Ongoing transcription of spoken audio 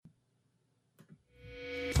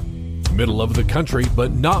Middle of the country,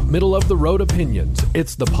 but not middle of the road opinions.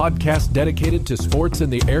 It's the podcast dedicated to sports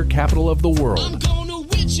in the air capital of the world. I'm going to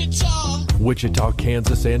Wichita. Wichita,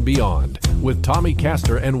 Kansas, and beyond. With Tommy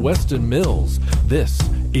Castor and Weston Mills. This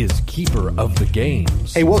is Keeper of the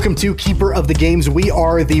Games. Hey, welcome to Keeper of the Games. We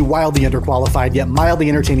are the wildly underqualified yet mildly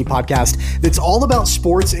entertaining podcast that's all about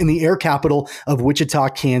sports in the air capital of Wichita,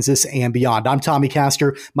 Kansas, and beyond. I'm Tommy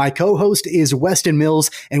Castor. My co-host is Weston Mills,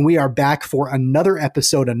 and we are back for another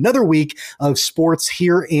episode, another week of sports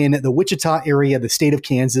here in the Wichita area, the state of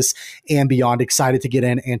Kansas, and beyond. Excited to get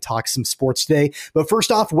in and talk some sports today. But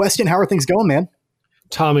first off, Weston, how are things going, man?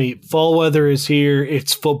 Tommy, fall weather is here.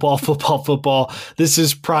 It's football. This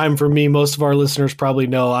is prime for me. Most of our listeners probably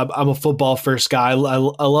know I'm a football first guy. I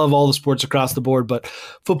love all the sports across the board, but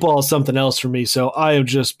football is something else for me. So I have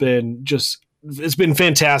it's been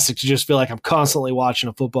fantastic to just feel like I'm constantly watching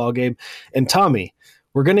a football game. And Tommy,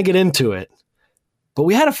 we're going to get into it, but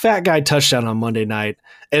we had a fat guy touchdown on Monday night,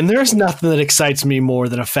 and there's nothing that excites me more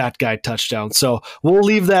than a fat guy touchdown. So we'll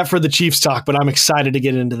leave that for the Chiefs talk, but I'm excited to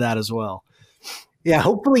get into that as well. Yeah,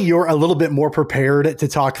 hopefully you're a little bit more prepared to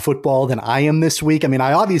talk football than I am this week. I mean,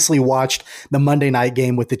 I obviously watched the Monday night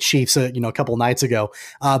game with the Chiefs, a couple nights ago.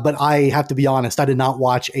 But I have to be honest, I did not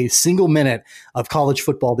watch a single minute of college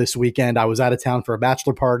football this weekend. I was out of town for a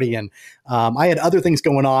bachelor party, and I had other things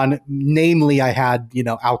going on. Namely, I had,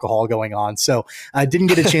 alcohol going on. So I didn't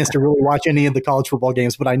get a chance to really watch any of the college football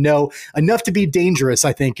games, but I know enough to be dangerous,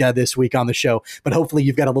 I think, this week on the show. But hopefully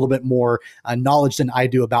you've got a little bit more knowledge than I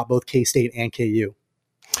do about both K-State and KU.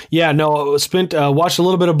 Yeah, no, watched a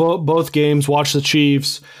little bit of both games, watched the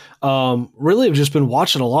Chiefs. Really have just been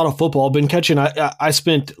watching a lot of football. Been catching. I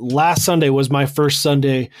spent last Sunday was my first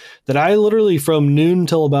Sunday that I literally from noon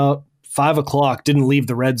till about 5 o'clock didn't leave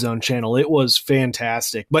the Red Zone channel. It was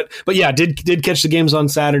fantastic. But yeah, did catch the games on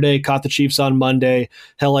Saturday, caught the Chiefs on Monday.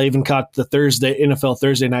 Hell, I even caught the NFL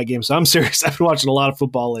Thursday night game. So I'm serious. I've been watching a lot of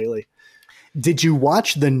football lately. Did you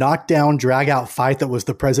watch the knockdown drag-out fight that was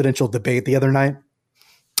the presidential debate the other night?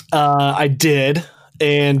 I did,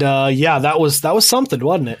 and that was something,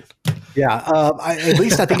 wasn't it? Yeah, at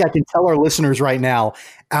least I think I can tell our listeners right now,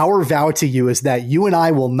 our vow to you is that you and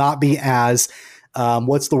I will not be as,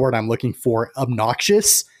 what's the word I'm looking for,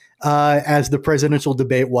 obnoxious as the presidential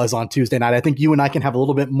debate was on Tuesday night. I think you and I can have a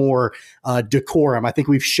little bit more decorum. I think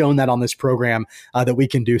we've shown that on this program that we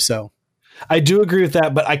can do so. I do agree with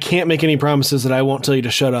that, but I can't make any promises that I won't tell you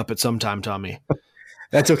to shut up at some time, Tommy.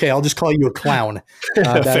 That's okay. I'll just call you a clown.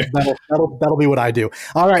 That'll be what I do.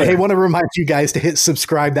 All right. Hey, want to remind you guys to hit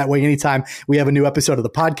subscribe. That way, anytime we have a new episode of the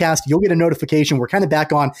podcast, you'll get a notification. We're kind of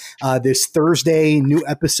back on this Thursday new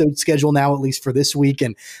episode schedule now, at least for this week.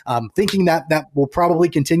 And thinking that will probably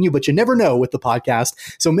continue, but you never know with the podcast.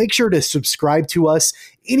 So make sure to subscribe to us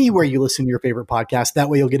anywhere you listen to your favorite podcast. That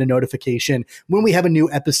way you'll get a notification when we have a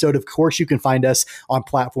new episode. Of course, you can find us on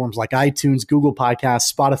platforms like iTunes, Google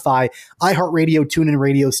Podcasts, Spotify, iHeartRadio, TuneIn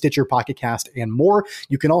Radio, Stitcher, Pocket Cast, and more.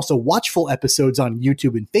 You can also watch full episodes on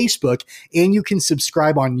YouTube and Facebook, and you can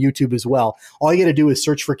subscribe on YouTube as well. All you got to do is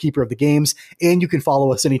search for Keeper of the Games, and you can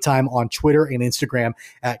follow us anytime on Twitter and Instagram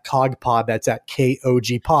at COGPod. That's at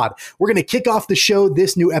KOGPod. We're going to kick off the show,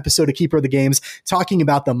 this new episode of Keeper of the Games, talking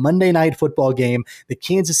about the Monday night football game, the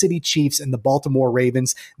Kansas City Chiefs and the Baltimore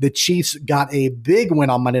Ravens. The Chiefs got a big win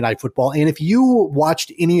on Monday Night Football, and if you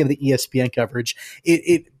watched any of the ESPN coverage,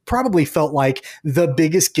 it probably felt like the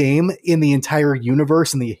biggest game in the entire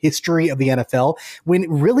universe in the history of the NFL, when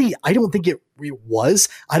really, I don't think it was.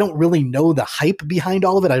 I don't really know the hype behind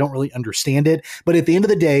all of it. I don't really understand it. But at the end of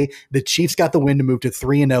the day, the Chiefs got the win to move to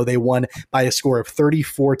 3-0. They won by a score of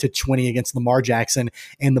 34-20 against Lamar Jackson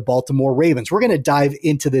and the Baltimore Ravens. We're going to dive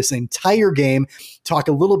into this entire game, talk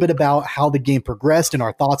a little bit about how the game progressed and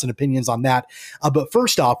our thoughts and opinions on that. But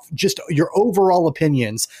first off, just your overall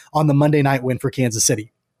opinions on the Monday night win for Kansas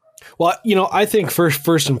City. Well, I think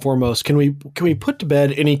first and foremost, can we put to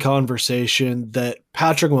bed any conversation that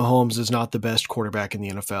Patrick Mahomes is not the best quarterback in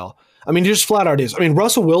the NFL? I mean, just flat out is. I mean,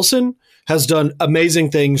 Russell Wilson has done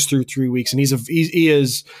amazing things through 3 weeks, and he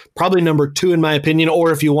is probably number 2 in my opinion,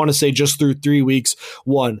 or if you want to say just through 3 weeks,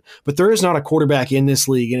 1. But there is not a quarterback in this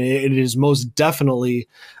league, and it is most definitely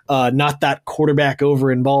not that quarterback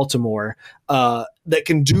over in Baltimore that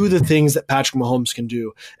can do the things that Patrick Mahomes can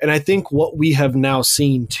do. And I think what we have now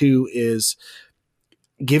seen too is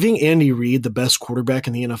giving Andy Reid the best quarterback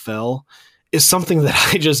in the NFL is something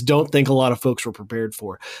that I just don't think a lot of folks were prepared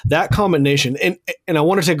for. That combination, and I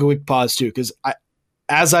want to take a quick pause too, because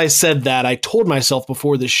as I said that, I told myself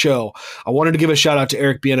before the show, I wanted to give a shout out to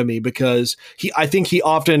Eric Bieniemy because I think he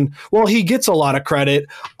often, he gets a lot of credit,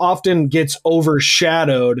 often gets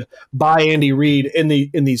overshadowed by Andy Reid in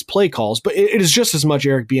these play calls, but it is just as much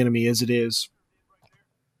Eric Bieniemy as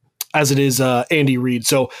it is Andy Reid.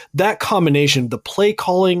 So that combination, the play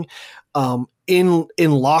calling, in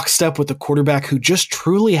lockstep with the quarterback who just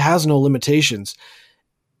truly has no limitations,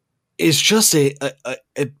 is just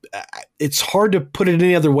it's hard to put it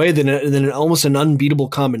any other way than an almost an unbeatable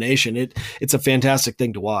combination. It's a fantastic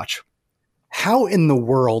thing to watch. How in the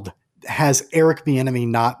world has Eric Bieniemy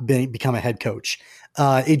not become a head coach?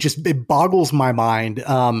 It boggles my mind.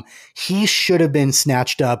 He should have been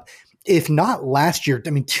snatched up, if not last year,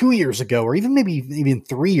 2 years ago, or even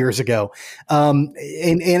 3 years ago.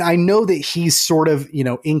 And I know that he's sort of,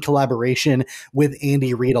 in collaboration with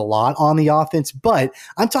Andy Reid a lot on the offense, but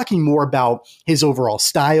I'm talking more about his overall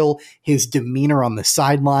style, his demeanor on the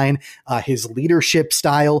sideline, his leadership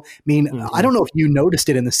style. I don't know if you noticed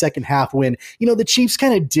it in the second half when, the Chiefs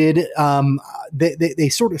kind of did, they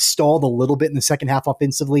sort of stalled a little bit in the second half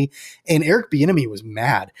offensively, and Eric Bieniemy was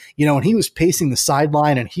mad, and he was pacing the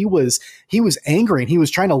sideline, and he was angry, and he was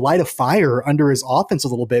trying to light a fire under his offense a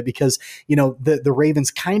little bit because, the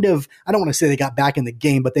Ravens kind of, I don't want to say they got back in the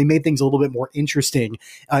game, but they made things a little bit more interesting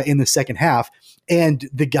in the second half. And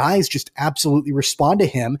the guys just absolutely respond to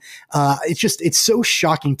him. It's so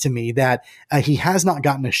shocking to me that he has not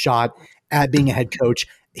gotten a shot at being a head coach.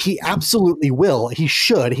 He absolutely will. He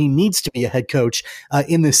should. He needs to be a head coach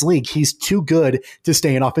in this league. He's too good to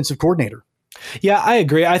stay an offensive coordinator. Yeah, I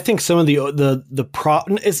agree. I think some of the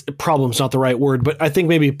problem's not the right word, but I think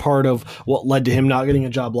maybe part of what led to him not getting a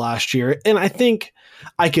job last year, and I think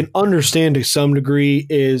I can understand to some degree,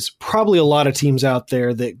 is probably a lot of teams out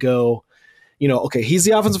there that go, okay, he's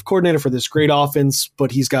the offensive coordinator for this great offense,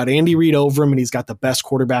 but he's got Andy Reid over him and he's got the best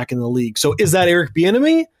quarterback in the league. So is that Eric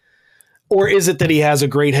Bieniemy? Or is it that he has a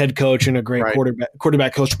great head coach and a great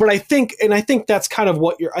quarterback coach? But I think that's kind of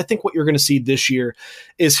what you're going to see this year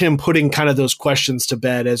is him putting kind of those questions to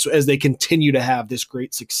bed as they continue to have this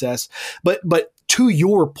great success. But to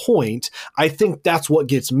your point, I think that's what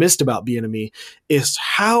gets missed about Bieniemy is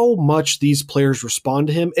how much these players respond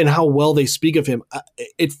to him and how well they speak of him.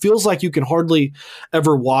 It feels like you can hardly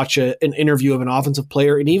ever watch an interview of an offensive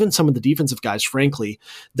player and even some of the defensive guys, frankly,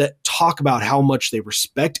 that talk about how much they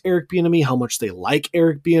respect Eric Bieniemy, how much they like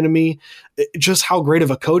Eric Bieniemy, just how great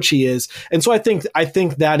of a coach he is. And so I think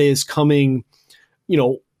that is coming,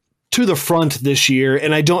 to the front this year.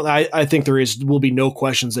 And I think will be no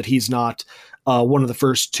questions that he's not one of the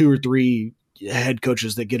first 2 or 3 head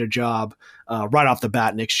coaches that get a job right off the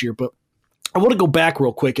bat next year. But I want to go back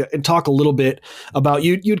real quick and talk a little bit about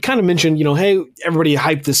you'd kind of mentioned, hey, everybody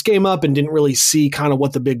hyped this game up and didn't really see kind of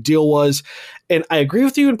what the big deal was. And I agree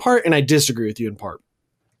with you in part, and I disagree with you in part.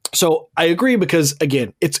 So I agree because,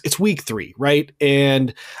 again, it's week 3, right?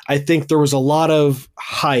 And I think there was a lot of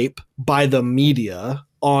hype by the media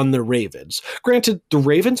on the Ravens. Granted, the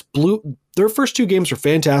Ravens their first 2 games were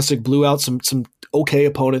fantastic, blew out some okay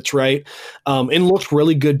opponents, right? And looked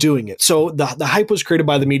really good doing it. So the hype was created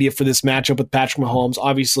by the media for this matchup with Patrick Mahomes.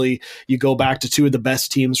 Obviously, you go back to 2 of the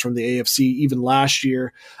best teams from the AFC even last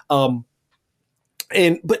year. But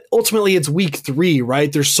ultimately it's week 3,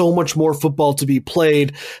 right? There's so much more football to be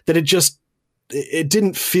played that it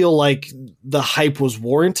didn't feel like the hype was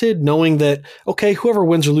warranted, knowing that, okay, whoever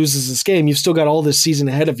wins or loses this game, you've still got all this season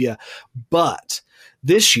ahead of you. But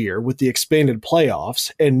this year with the expanded playoffs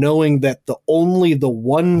and knowing that only the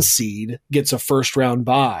 1 seed gets a first round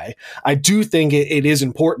bye, I do think it is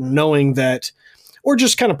important knowing that, or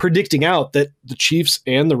just kind of predicting out that the Chiefs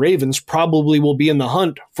and the Ravens probably will be in the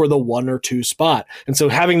hunt for the 1 or 2 spot. And so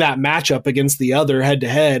having that matchup against the other head to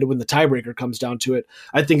head when the tiebreaker comes down to it,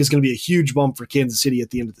 I think is going to be a huge bump for Kansas City at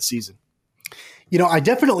the end of the season. I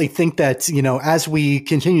definitely think that, as we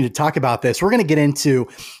continue to talk about this, we're going to get into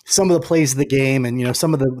some of the plays of the game and,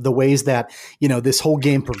 some of the ways that, this whole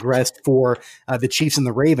game progressed for the Chiefs and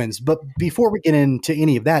the Ravens. But before we get into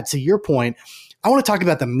any of that, to your point, I want to talk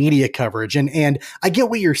about the media coverage. And I get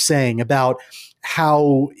what you're saying about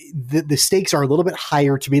how the stakes are a little bit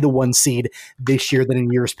higher to be the 1 seed this year than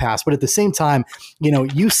in years past. But at the same time,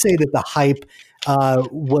 you say that the hype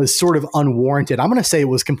was sort of unwarranted. I'm going to say it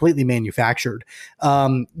was completely manufactured.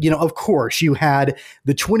 Of course, you had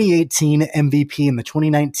the 2018 MVP and the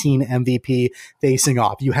 2019 MVP facing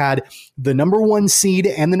off. You had the number 1 seed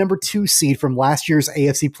and the number 2 seed from last year's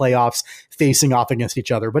AFC playoffs facing off against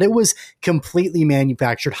each other, but it was completely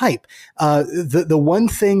manufactured hype. The one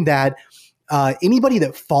thing that anybody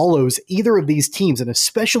that follows either of these teams, and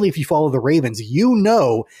especially if you follow the Ravens,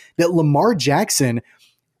 that Lamar Jackson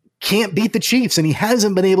can't beat the Chiefs, and he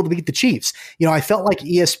hasn't been able to beat the Chiefs. You know, I felt like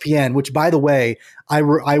ESPN, which, by the way,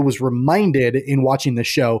 I was reminded in watching the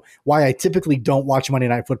show why I typically don't watch Monday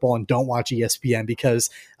Night Football and don't watch ESPN, because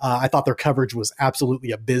I thought their coverage was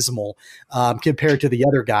absolutely abysmal compared to the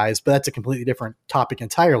other guys, but that's a completely different topic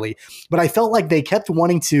entirely. But I felt like they kept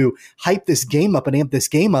wanting to hype this game up and amp this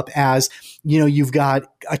game up as, you know, you've got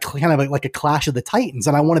a kind of like a clash of the Titans.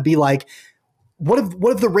 And I want to be like, what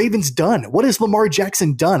have the Ravens done? What has Lamar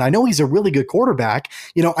Jackson done? I know he's a really good quarterback.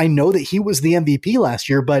 You know, I know that he was the MVP last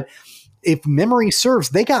year, but if memory serves,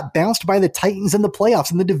 they got bounced by the Titans in the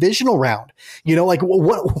playoffs in the divisional round. You know, like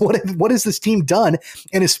what has this team done?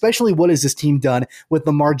 And especially what has this team done with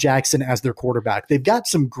Lamar Jackson as their quarterback? They've got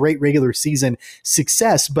some great regular season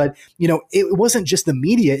success, but, you know, it wasn't just the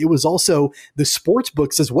media. It was also the sports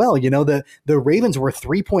books as well. You know, the Ravens were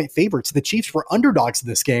 3-point favorites. The Chiefs were underdogs in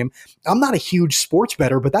this game. I'm not a huge sports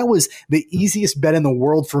bettor, but that was the easiest bet in the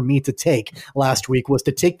world for me to take last week, was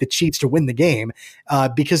to take the Chiefs to win the game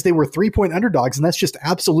because they were 3-point underdogs, and that's just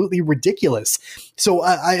absolutely ridiculous. So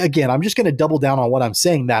I'm just going to double down on what I'm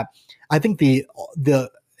saying, that I think the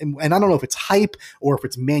and I don't know if it's hype or if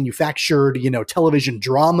it's manufactured, you know, television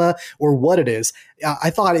drama or what it is. I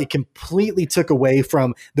thought it completely took away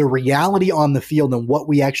from the reality on the field and what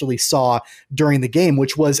we actually saw during the game,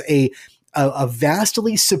 which was a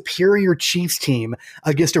vastly superior Chiefs team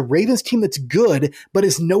against a Ravens team that's good, but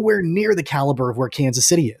is nowhere near the caliber of where Kansas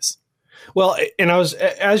City is. Well, and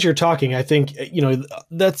as you're talking, I think, you know,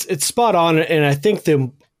 it's spot on. And I think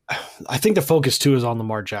the focus too is on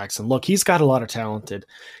Lamar Jackson. Look, he's got a lot of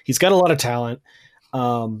talent.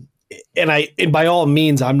 And by all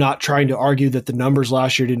means, I'm not trying to argue that the numbers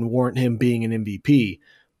last year didn't warrant him being an MVP,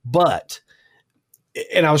 but,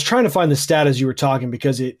 and I was trying to find the stat as you were talking,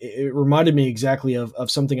 because it reminded me exactly of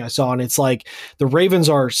something I saw. And it's like the Ravens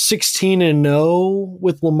are 16-0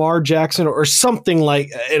 with Lamar Jackson or something like,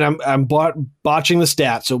 and I'm botching the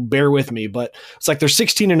stat, so bear with me, but it's like they're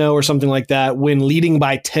 16-0 or something like that when leading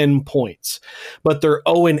by 10 points, but they're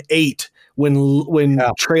 0-8 when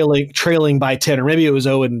trailing by 10, or maybe it was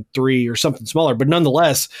 0-3 or something smaller. But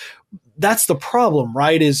nonetheless, that's the problem,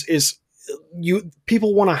 right? Is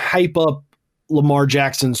people want to hype up Lamar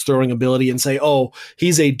Jackson's throwing ability and say, oh,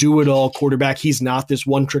 he's a do-it-all quarterback. He's not this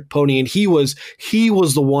one-trick pony. And he was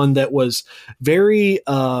the one that was very,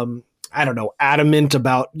 adamant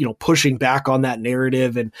about, you know, pushing back on that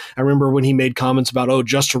narrative. And I remember when he made comments about, oh,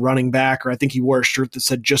 just a running back, or I think he wore a shirt that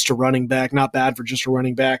said just a running back, not bad for just a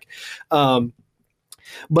running back. But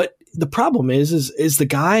the problem is the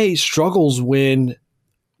guy struggles when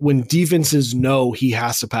defenses know he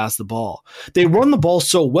has to pass the ball. They run the ball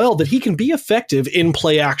so well that he can be effective in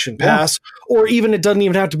play action pass, or even it doesn't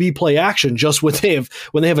even have to be play action. Just when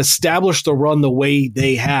they have established the run the way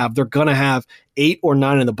they have, they're going to have 8 or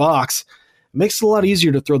 9 in the box. It makes it a lot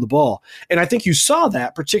easier to throw the ball. And I think you saw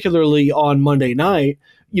that particularly on Monday night.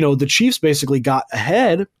 You know, the Chiefs basically got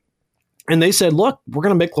ahead and they said, look, we're going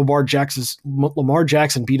to make Lamar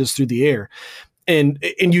Jackson beat us through the air. And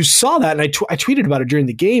you saw that, and I tweeted about it during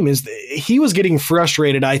the game, is he was getting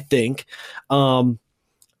frustrated, I think. I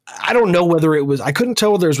don't know whether it was – I couldn't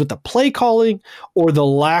tell whether it was with the play calling or the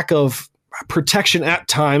lack of protection at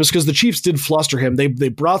times, because the Chiefs did fluster him. They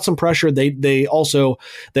brought some pressure. They also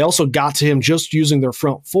got to him just using their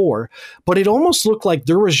front four. But it almost looked like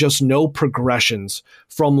there was just no progressions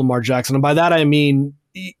from Lamar Jackson. And by that I mean –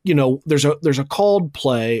 you know, there's a called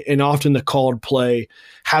play, and often the called play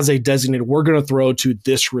has a designated, we're going to throw to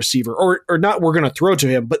this receiver, or not we're going to throw to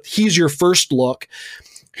him, but he's your first look.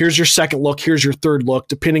 Here's your second look. Here's your third look,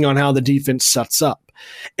 depending on how the defense sets up.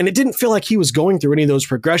 And it didn't feel like he was going through any of those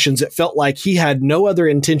progressions. It felt like he had no other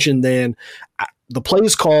intention than the play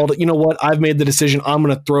is called. You know what? I've made the decision. I'm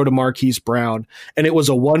going to throw to Marquise Brown. And it was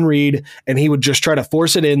a one read, and he would just try to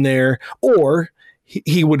force it in there, or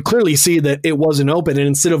he would clearly see that it wasn't open, and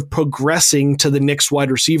instead of progressing to the next wide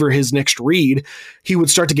receiver, his next read, he would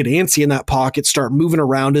start to get antsy in that pocket, start moving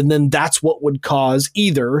around, and then that's what would cause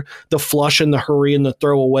either the flush and the hurry and the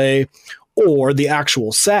throwaway, or the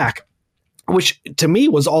actual sack, which to me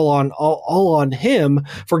was all on him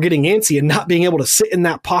for getting antsy and not being able to sit in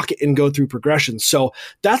that pocket and go through progressions. So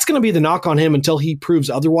that's going to be the knock on him until he proves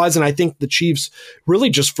otherwise. And I think the Chiefs really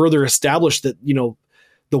just further established that, you know,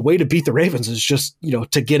 the way to beat the Ravens is just, you know,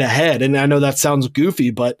 to get ahead. And I know that sounds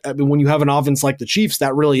goofy, but I mean, when you have an offense like the Chiefs,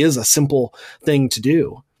 that really is a simple thing to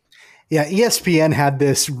do. Yeah, ESPN had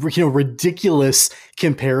this, you know, ridiculous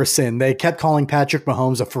comparison. They kept calling Patrick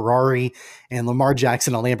Mahomes a Ferrari and Lamar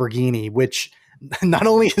Jackson a Lamborghini, which not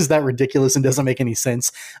only is that ridiculous and doesn't make any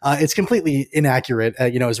sense, it's completely inaccurate,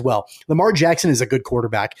 as well. Lamar Jackson is a good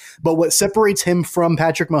quarterback, but what separates him from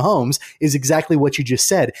Patrick Mahomes is exactly what you just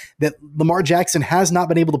said, that Lamar Jackson has not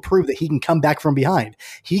been able to prove that he can come back from behind.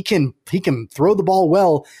 He can throw the ball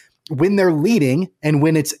well when they're leading and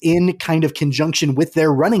when it's in kind of conjunction with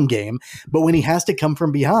their running game. But when he has to come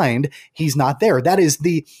from behind, he's not there. That is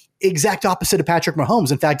the exact opposite of Patrick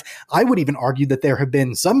Mahomes. In fact, I would even argue that there have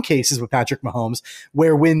been some cases with Patrick Mahomes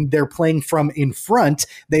where when they're playing from in front,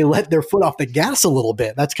 they let their foot off the gas a little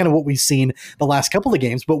bit. That's kind of what we've seen the last couple of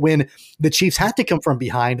games. But when the Chiefs had to come from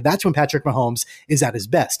behind, that's when Patrick Mahomes is at his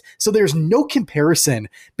best. So there's no comparison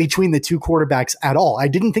between the two quarterbacks at all. I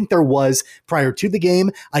didn't think there was prior to the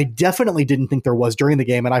game. I definitely didn't think there was during the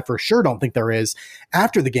game. And I for sure don't think there is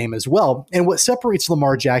after the game as well. And what separates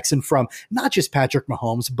Lamar Jackson from not just Patrick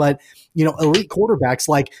Mahomes, but elite quarterbacks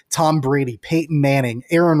like Tom Brady, Peyton Manning,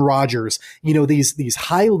 Aaron Rodgers, these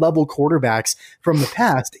high level quarterbacks from the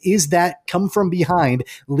past is that come from behind,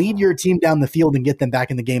 lead your team down the field and get them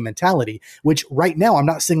back in the game mentality, which right now I'm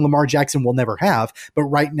not saying Lamar Jackson will never have, but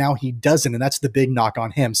right now he doesn't. And that's the big knock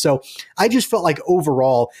on him. So I just felt like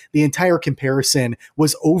overall the entire comparison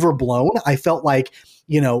was overblown. I felt like,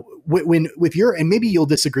 with your, and maybe you'll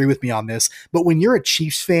disagree with me on this, but when you're a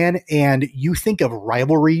Chiefs fan and you think of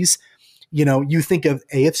rivalries, you think of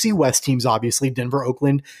AFC West teams, obviously Denver,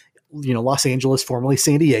 Oakland, Los Angeles, formerly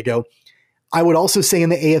San Diego. I would also say in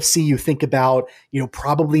the AFC, you think about,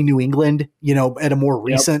 probably New England, at a more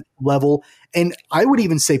recent level. And I would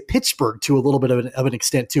even say Pittsburgh to a little bit of an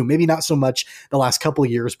extent too. Maybe not so much the last couple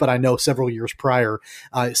of years, but I know several years prior,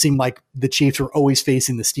 it seemed like the Chiefs were always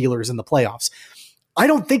facing the Steelers in the playoffs. I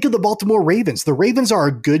don't think of the Baltimore Ravens. The Ravens are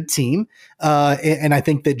a good team, and I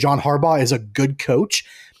think that John Harbaugh is a good coach,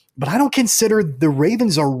 but I don't consider the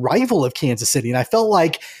Ravens a rival of Kansas City. And I felt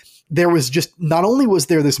like there was just, not only was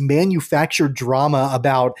there this manufactured drama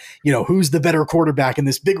about, who's the better quarterback and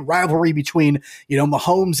this big rivalry between,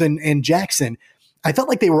 Mahomes and Jackson, I felt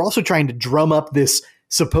like they were also trying to drum up this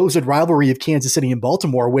supposed rivalry of Kansas City and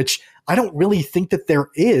Baltimore, which I don't really think that there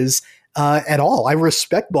is at all. I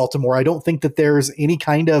respect Baltimore. I don't think that there's any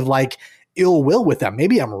kind of like ill will with them.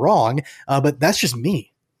 Maybe I'm wrong, but that's just me.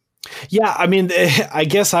 Yeah, I mean, I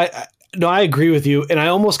guess I agree with you. And I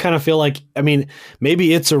almost kind of feel like,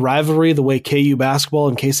 maybe it's a rivalry the way KU basketball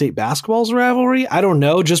and K-State basketball is a rivalry. I don't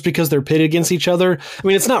know, just because they're pitted against each other.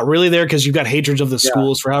 It's not really there because you've got hatreds of the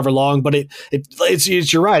schools for however long, but it's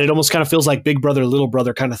you're right. It almost kind of feels like big brother, little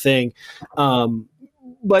brother kind of thing.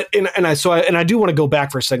 But I do want to go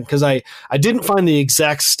back for a second because I didn't find the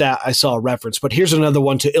exact stat I saw a reference, but here's another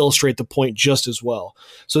one to illustrate the point just as well.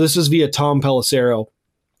 So this is via Tom Pelissero.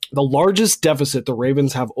 The largest deficit the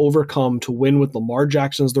Ravens have overcome to win with Lamar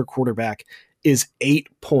Jackson as their quarterback is 8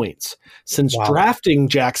 points. Since drafting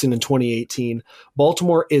Jackson in 2018,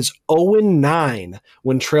 Baltimore is 0-9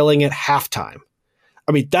 when trailing at halftime.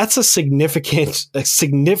 That's a significant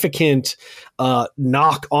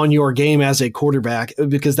knock on your game as a quarterback,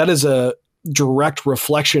 because that is a direct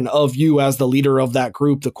reflection of you as the leader of that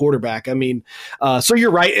group, the quarterback. So you're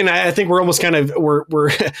right. And I think we're almost kind of,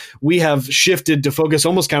 we have shifted to focus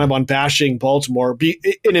almost kind of on bashing Baltimore.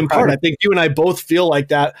 And in part, I think you and I both feel like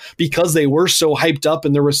that because they were so hyped up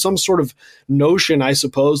and there was some sort of notion, I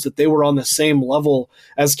suppose, that they were on the same level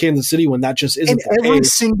as Kansas City when that just isn't and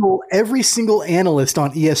every single analyst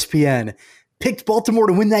on ESPN picked Baltimore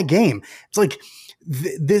to win that game. It's like,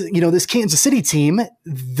 this Kansas City team,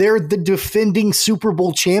 they're the defending Super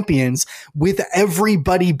Bowl champions with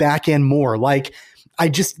everybody back and more. Like,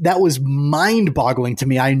 that was mind boggling to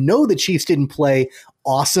me. I know the Chiefs didn't play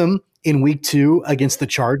awesome in week 2 against the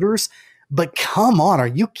Chargers, but come on, are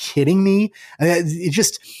you kidding me? It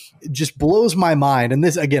just blows my mind. And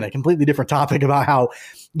this, again, a completely different topic about how,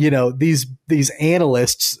 these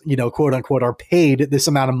analysts, quote unquote, are paid this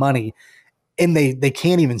amount of money. And they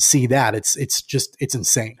can't even see that. It's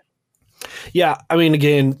insane. Yeah.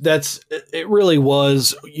 Again, it really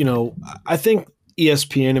was, I think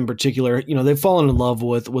ESPN in particular, they've fallen in love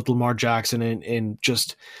with Lamar Jackson and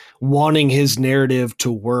just wanting his narrative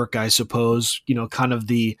to work, I suppose, kind of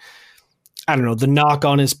the knock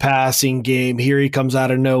on his passing game. Here he comes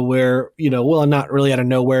out of nowhere, not really out of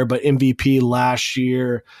nowhere, but MVP last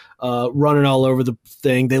year, running all over the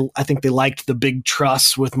thing. I think they liked the big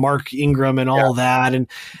truss with Mark Ingram and all that. And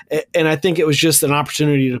I think it was just an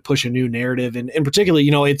opportunity to push a new narrative. And particularly,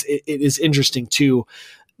 it is interesting too.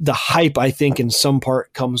 The hype, I think, in some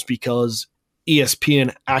part comes because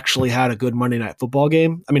ESPN actually had a good Monday Night Football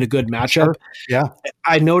game. I mean, a good matchup. Sure. Yeah.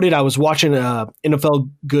 I noted I was watching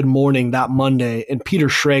NFL Good Morning that Monday, and Peter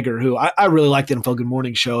Schrager, who I really like the NFL Good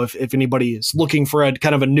Morning show. If anybody is looking for a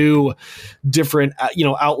kind of a new, different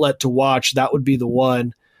outlet to watch, that would be the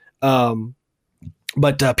one.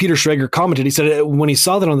 But Peter Schrager commented, he said when he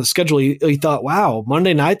saw that on the schedule, he thought, wow,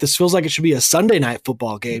 Monday night, this feels like it should be a Sunday night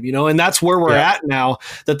football game, and that's where we're at now,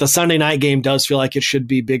 that the Sunday night game does feel like it should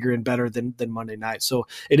be bigger and better than Monday night. So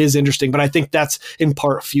it is interesting, but I think that's in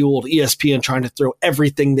part fueled ESPN trying to throw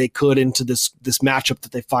everything they could into this matchup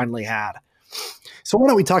that they finally had. So why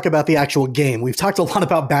don't we talk about the actual game? We've talked a lot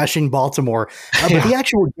about bashing Baltimore, but the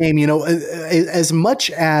actual game, as much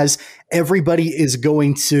as everybody is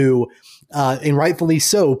going to and rightfully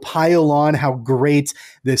so, pile on how great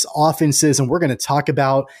this offense is. And we're going to talk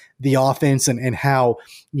about the offense and how,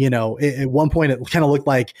 at one point it kind of looked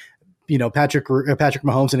like, Patrick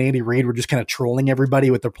Mahomes and Andy Reid were just kind of trolling everybody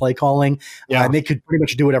with their play calling. And they could pretty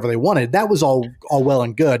much do whatever they wanted. That was all well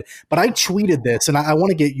and good. But I tweeted this, and I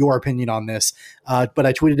want to get your opinion on this, but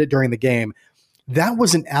I tweeted it during the game. That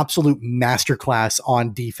was an absolute masterclass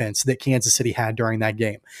on defense that Kansas City had during that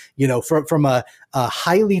game. From a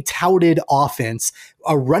highly touted offense,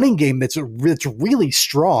 a running game that's really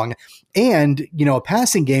strong, and a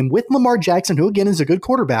passing game with Lamar Jackson, who again is a good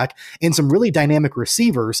quarterback, and some really dynamic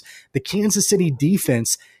receivers. The Kansas City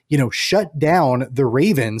defense, shut down the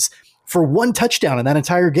Ravens for one touchdown in that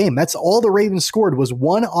entire game. That's all the Ravens scored, was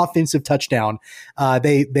one offensive touchdown.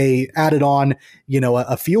 They added on,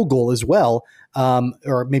 a field goal as well.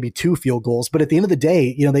 Or maybe two field goals. But at the end of the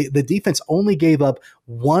day, the defense only gave up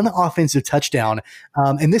one offensive touchdown.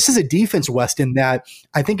 And this is a defense, Weston, that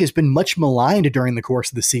I think has been much maligned during the course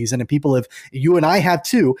of the season. And you and I have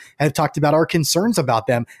too, have talked about our concerns about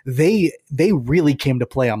them. They really came to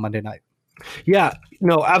play on Monday night. Yeah,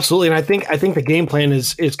 no, absolutely. And I think the game plan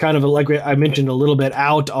is kind of like I mentioned a little bit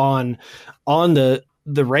out on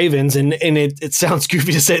the Ravens, and it sounds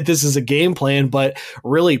goofy to say this is a game plan, but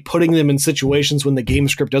really putting them in situations when the game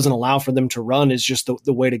script doesn't allow for them to run is just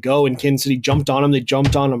the way to go. And Kansas City jumped on them. They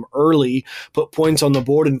jumped on them early, put points on the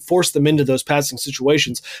board, and forced them into those passing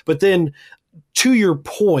situations. But then, to your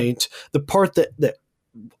point, the part that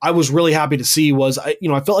I was really happy to see was, I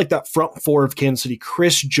felt like that front four of Kansas City,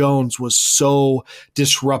 Chris Jones was so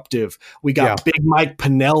disruptive. We got Big Mike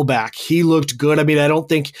Pennell back. He looked good. I mean, I don't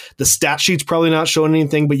think the stat sheet's probably not showing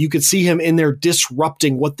anything, but you could see him in there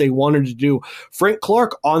disrupting what they wanted to do. Frank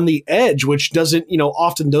Clark on the edge, which doesn't,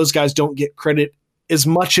 often those guys don't get credit as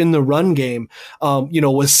much in the run game,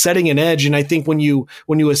 was setting an edge. And I think when you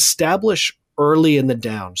establish early in the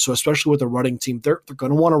down, so especially with a running team, they're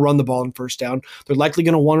going to want to run the ball in first down. They're likely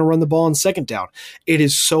going to want to run the ball in second down. It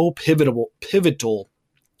is so pivotal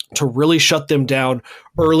to really shut them down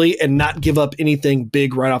early and not give up anything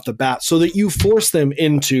big right off the bat, so that you force them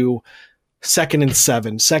into 2nd and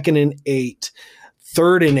 7, 2nd and 8,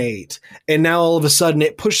 3rd and 8. And now all of a sudden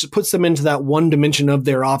it puts them into that one dimension of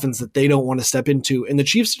their offense that they don't want to step into. And the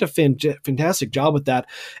Chiefs did a fantastic job with that.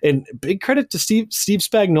 And big credit to Steve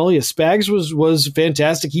Spagnuolo. Spags was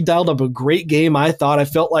fantastic. He dialed up a great game, I thought. I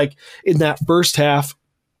felt like in that first half,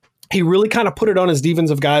 he really kind of put it on his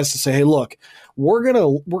defensive guys to say, hey, look, we're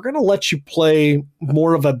gonna let you play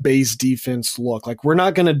more of a base defense look. Like, we're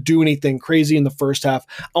not gonna do anything crazy in the first half.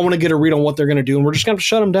 I want to get a read on what they're gonna do, and we're just gonna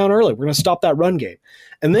shut them down early. We're gonna stop that run game.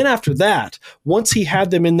 And then after that, once he had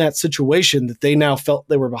them in that situation that they now felt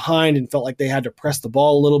they were behind and felt like they had to press the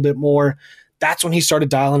ball a little bit more, that's when he started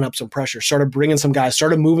dialing up some pressure, started bringing some guys,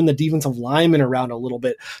 started moving the defensive linemen around a little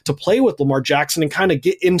bit to play with Lamar Jackson and kind of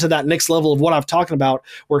get into that next level of what I'm talking about,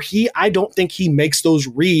 where I don't think he makes those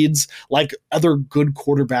reads like other good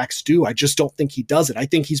quarterbacks do. I just don't think he does it. I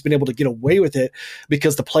think he's been able to get away with it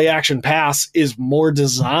because the play action pass is more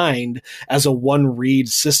designed as a one read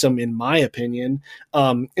system, in my opinion.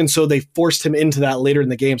 And so they forced him into that later in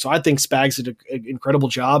the game. So I think Spags did an incredible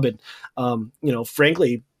job. And,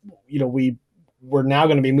 frankly, we're now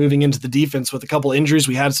going to be moving into the defense with a couple injuries.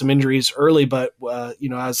 We had some injuries early, but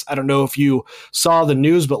as I don't know if you saw the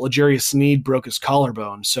news, but L'Jarius Sneed broke his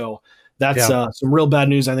collarbone. So that's some real bad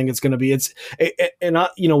news. I think it's going to be.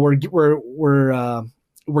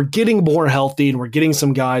 We're getting more healthy and we're getting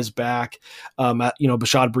some guys back.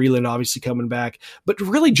 Bashad Breeland obviously coming back, but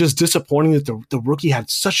really just disappointing that the rookie had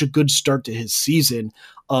such a good start to his season.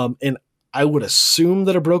 And I would assume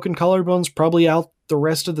that a broken collarbone's probably out the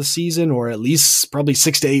rest of the season, or at least probably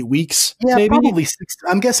 6 to 8 weeks. Yeah, maybe? probably 6.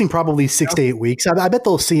 I'm guessing probably 6 to 8 weeks. I bet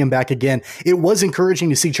they'll see him back again. It was encouraging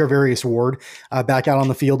to see Charvarius Ward back out on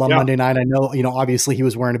the field on Monday night. I know, obviously he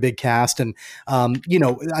was wearing a big cast, and I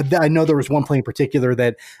know there was one play in particular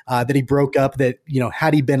that he broke up that,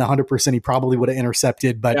 had he been 100%, he probably would have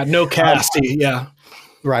intercepted. But no cast,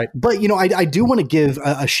 Right. But, I do want to give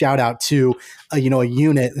a shout out to, a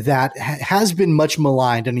unit that has been much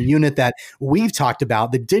maligned, and a unit that we've talked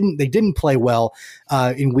about that didn't play well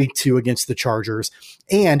in week 2 against the Chargers.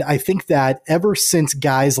 And I think that ever since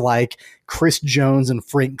guys like Chris Jones and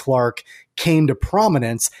Frank Clark came to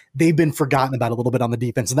prominence, they've been forgotten about a little bit on the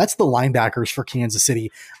defense. And that's the linebackers for Kansas City.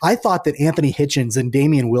 I thought that Anthony Hitchens and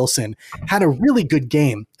Damian Wilson had a really good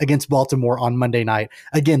game against Baltimore on Monday night.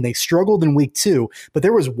 Again, they struggled in week 2, but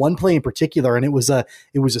there was one play in particular, and it was a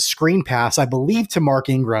screen pass, I believe, to Mark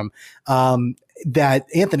Ingram, that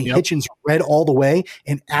Anthony Hitchens read all the way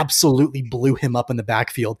and absolutely blew him up in the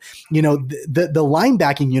backfield. The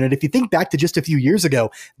linebacking unit, if you think back to just a few years ago,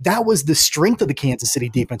 that was the strength of the Kansas City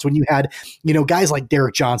defense when you had, guys like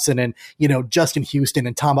Derek Johnson and, Justin Houston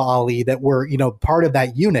and Tamba Ali that were, part of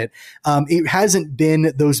that unit. It hasn't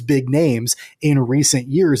been those big names in recent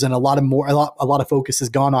years. And a lot of focus has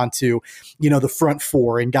gone on to, the front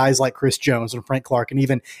four and guys like Chris Jones and Frank Clark, and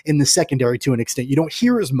even in the secondary to an extent. You don't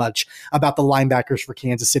hear as much about the linebackers for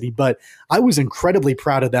Kansas City, but I was incredibly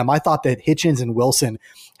proud of them. I thought that Hitchens and Wilson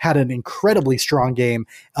had an incredibly strong game,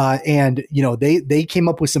 and they came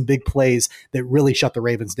up with some big plays that really shut the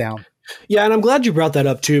Ravens down. Yeah, and I'm glad you brought that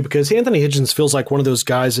up too, because Anthony Hitchens feels like one of those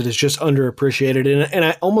guys that is just underappreciated, and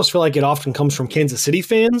I almost feel like it often comes from Kansas City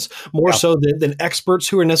fans more so than experts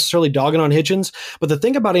who are necessarily dogging on Hitchens. But the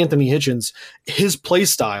thing about Anthony Hitchens, his play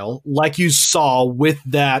style, like you saw with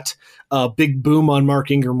that big boom on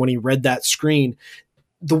Mark Ingram when he read that screen,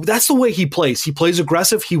 that's the way he plays. He plays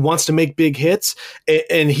aggressive. He wants to make big hits,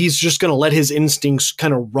 and he's just going to let his instincts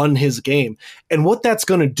kind of run his game. And what that's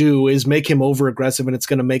going to do is make him over aggressive, and it's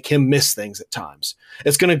going to make him miss things at times.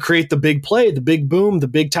 It's going to create the big play, the big boom, the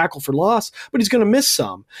big tackle for loss, but he's going to miss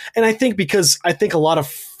some. And I think a lot of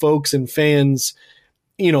folks and fans,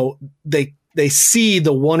 they see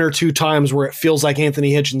the 1 or 2 times where it feels like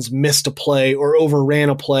Anthony Hitchens missed a play or overran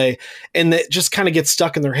a play, and that just kind of gets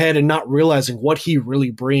stuck in their head and not realizing what he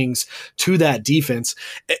really brings to that defense.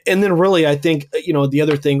 And then really, I think, the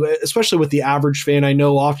other thing, especially with the average fan, I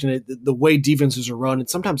know often the way defenses are run, and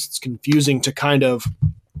sometimes it's confusing to kind of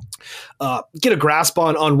get a grasp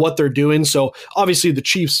on what they're doing. So obviously the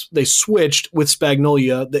Chiefs, they switched with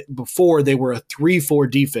Spagnuolo. Before they were a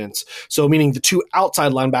 3-4 defense. So meaning the 2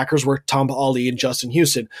 outside linebackers were Tamba Ali and Justin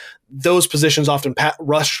Houston. Those positions often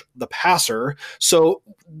rush the passer. So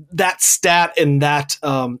that stat and that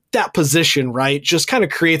position, right, just kind of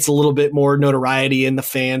creates a little bit more notoriety in the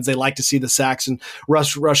fans. They like to see the sacks and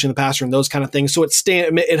rushing the passer and those kind of things. So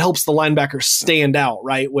it helps the linebackers stand out,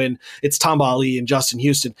 right, when it's Tamba Ali and Justin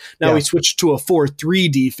Houston. Now we switched to a 4-3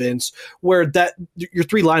 defense where your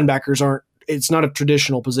 3 linebackers aren't. It's not a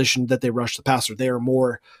traditional position that they rush the passer. They are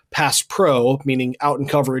more pass pro, meaning out in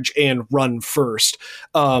coverage and run first,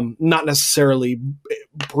 not necessarily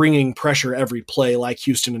bringing pressure every play like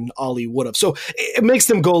Houston and Ali would have. So it makes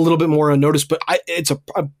them go a little bit more unnoticed, but it's a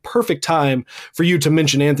perfect time for you to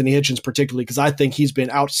mention Anthony Hitchens particularly, because I think he's been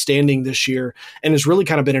outstanding this year and has really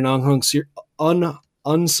kind of been an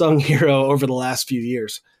unsung hero over the last few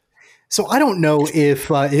years. So I don't know if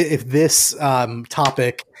this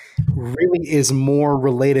topic really is more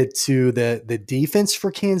related to the defense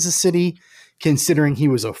for Kansas City, considering he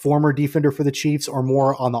was a former defender for the Chiefs, or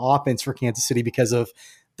more on the offense for Kansas City because of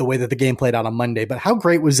the way that the game played out on Monday. But how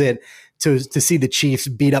great was it to see the Chiefs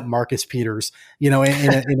beat up Marcus Peters, in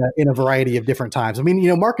a variety of different times? I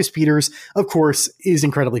mean, Marcus Peters, of course, is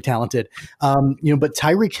incredibly talented, but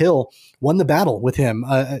Tyreek Hill won the battle with him,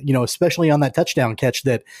 especially on that touchdown catch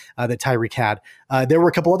that Tyreek had. There were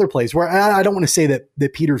a couple other plays where I don't want to say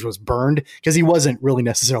that Peters was burned, because he wasn't really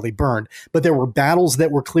necessarily burned, but there were battles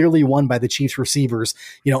that were clearly won by the Chiefs receivers,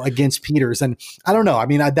 against Peters. And I don't know. I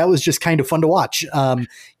mean, that was just kind of fun to watch.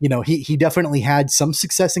 He definitely had some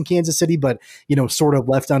success in Kansas City, but, sort of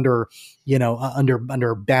left under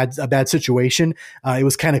a bad situation. It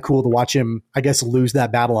was kind of cool to watch him, I guess, lose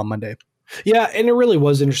that battle on Monday. Yeah, and it really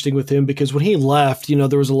was interesting with him, because when he left,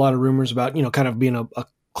 there was a lot of rumors about, kind of being a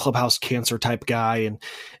clubhouse cancer type guy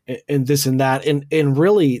and this and that. And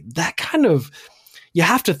really that kind of, you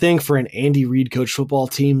have to think for an Andy Reid coach football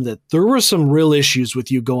team that there were some real issues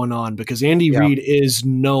with you going on, because Andy Reid is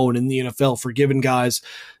known in the NFL for giving guys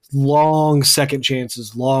long second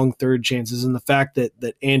chances, long third chances, and the fact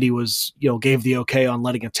that Andy was, gave the okay on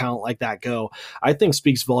letting a talent like that go, I think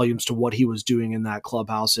speaks volumes to what he was doing in that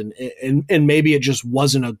clubhouse, and maybe it just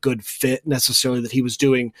wasn't a good fit necessarily that he was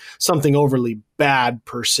doing something overly bad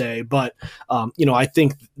per se, but I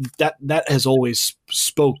think that has always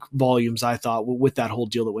spoke volumes, I thought, with that whole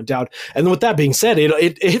deal that went down. And then with that being said,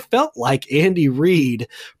 it felt like Andy Reid,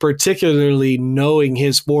 particularly knowing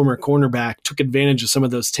his former cornerback, took advantage of some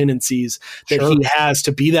of those tendencies that he has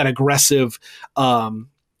to be that aggressive cornerback.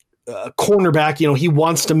 He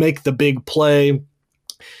wants to make the big play.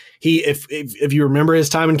 If you remember his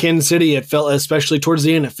time in Kansas City, it felt, especially towards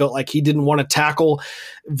the end, it felt like he didn't want to tackle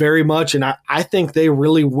very much. And I think they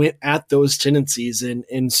really went at those tendencies.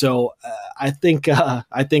 And so I think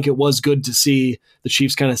it was good to see the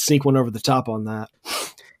Chiefs kind of sneak one over the top on that.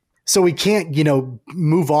 So we can't,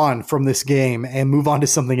 move on from this game and move on to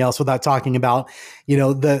something else without talking about,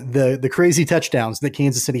 the crazy touchdowns that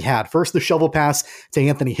Kansas City had. First, the shovel pass to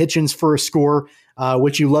Anthony Hitchens for a score,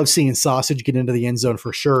 which you love seeing Sausage get into the end zone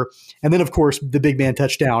for sure. And then, of course, the big man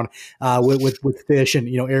touchdown with Fish and,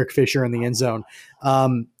 Eric Fisher in the end zone.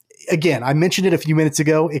 Again, I mentioned it a few minutes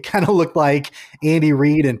ago. It kind of looked like Andy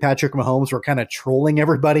Reid and Patrick Mahomes were kind of trolling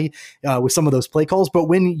everybody with some of those play calls. But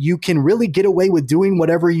when you can really get away with doing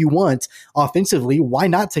whatever you want offensively, why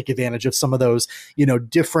not take advantage of some of those,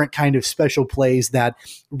 different kind of special plays that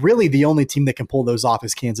really the only team that can pull those off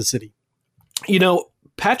is Kansas City?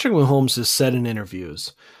 Patrick Mahomes has said in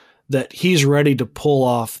interviews that he's ready to pull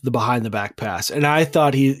off the behind the back pass. And I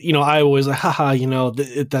thought I always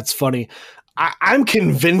like, that's funny. I'm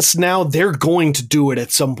convinced now they're going to do it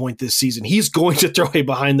at some point this season. He's going to throw a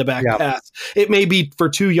behind the back pass. It may be for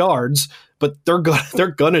 2 yards, but they're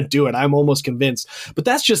going to do it. I'm almost convinced. But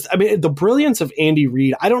that's just, the brilliance of Andy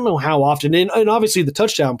Reid. I don't know how often, and obviously the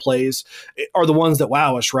touchdown plays are the ones that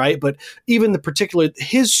wow us, right? But even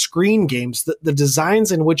his screen games, the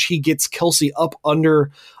designs in which he gets Kelsey up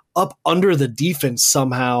under the defense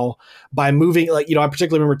somehow by moving, I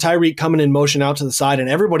particularly remember Tyreek coming in motion out to the side and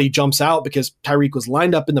everybody jumps out because Tyreek was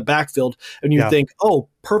lined up in the backfield, and you think, oh,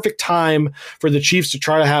 perfect time for the Chiefs to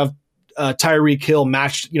try to have Tyreek Hill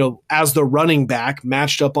matched, as the running back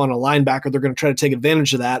matched up on a linebacker. They're going to try to take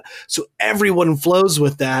advantage of that. So everyone flows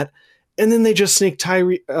with that. And then they just sneak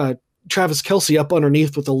Travis Kelce up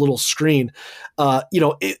underneath with a little screen.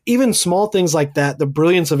 Even small things like that, the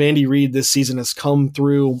brilliance of Andy Reid this season has come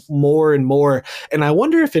through more and more. And I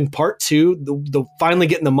wonder if in part two, the finally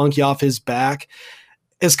getting the monkey off his back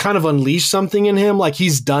has kind of unleashed something in him. Like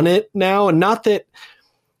he's done it now. And not that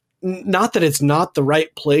it's not the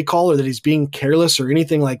right play call or that he's being careless or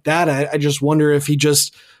anything like that. I just wonder if he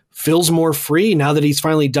just feels more free now that he's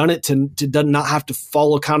finally done it to not have to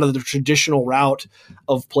follow kind of the traditional route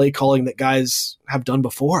of play calling that guys have done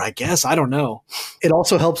before, I guess. I don't know. It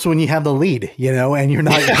also helps when you have the lead, and you're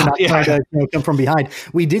not trying to come from behind.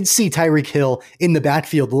 We did see Tyreek Hill in the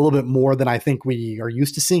backfield a little bit more than I think we are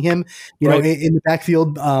used to seeing him, in the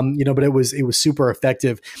backfield, but it was super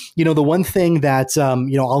effective. The one thing that,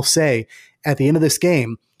 I'll say at the end of this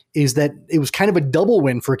game is that it was kind of a double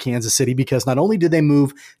win for Kansas City because not only did they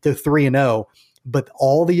move to 3-0, but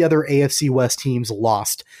all the other AFC West teams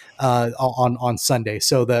lost on Sunday.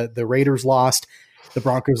 So the Raiders lost, the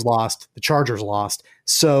Broncos lost, the Chargers lost.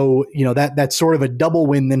 So, that's sort of a double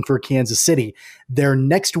win then for Kansas City. Their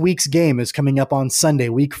next week's game is coming up on Sunday,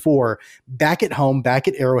 week 4, back at home, back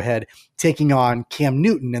at Arrowhead, taking on Cam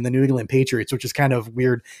Newton and the New England Patriots, which is kind of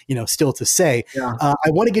weird, still to say. Yeah. I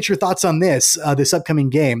want to get your thoughts on this upcoming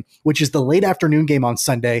game, which is the late afternoon game on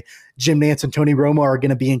Sunday. Jim Nantz and Tony Romo are going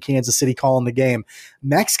to be in Kansas City calling the game.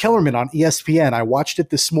 Max Kellerman on ESPN, I watched it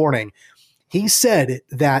this morning. He said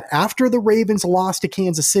that after the Ravens lost to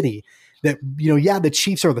Kansas City, that, the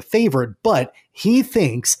Chiefs are the favorite, but he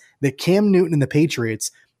thinks that Cam Newton and the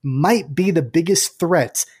Patriots might be the biggest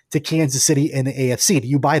threat to Kansas City in the AFC. Do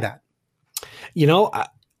you buy that?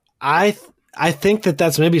 I think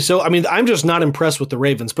that's maybe so. I'm just not impressed with the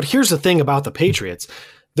Ravens, but here's the thing about the Patriots.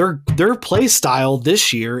 Their play style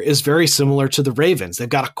this year is very similar to the Ravens. They've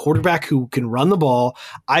got a quarterback who can run the ball.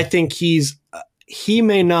 I think he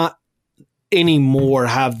may not anymore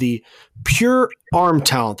have the pure arm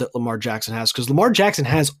talent that Lamar Jackson has, because Lamar Jackson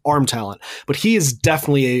has arm talent, but he is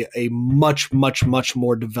definitely a much, much, much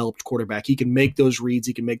more developed quarterback. He can make those reads.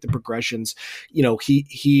 He can make the progressions.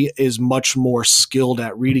 He is much more skilled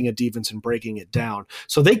at reading a defense and breaking it down.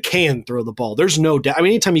 So they can throw the ball. There's no doubt.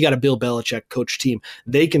 Anytime you got a Bill Belichick coach team,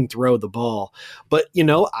 they can throw the ball. But,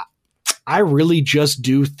 I really just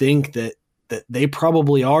do think that they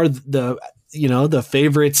probably are the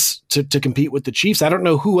favorites to compete with the Chiefs. I don't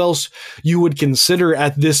know who else you would consider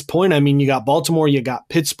at this point. I mean, you got Baltimore, you got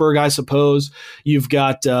Pittsburgh, I suppose. You've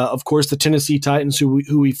got, of course, the Tennessee Titans who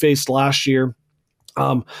we faced last year.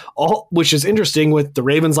 Which is interesting with the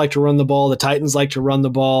Ravens like to run the ball, the Titans like to run the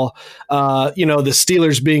ball, the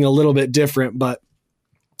Steelers being a little bit different, but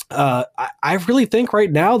I really think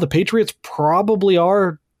right now the Patriots probably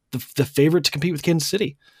are the favorite to compete with Kansas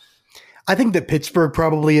City. I think that Pittsburgh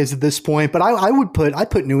probably is at this point, but I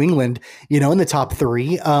put New England, in the top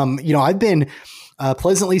three. I've been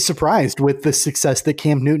pleasantly surprised with the success that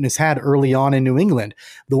Cam Newton has had early on in New England.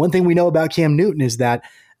 The one thing we know about Cam Newton is that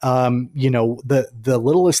the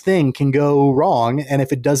littlest thing can go wrong. And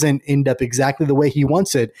if it doesn't end up exactly the way he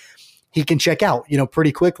wants it, he can check out,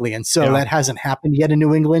 pretty quickly. And so that hasn't happened yet in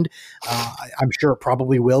New England. I'm sure it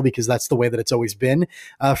probably will because that's the way that it's always been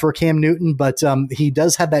for Cam Newton. But he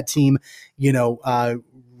does have that team,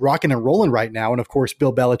 rocking and rolling right now. And of course,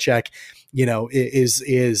 Bill Belichick,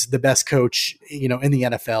 is the best coach, in the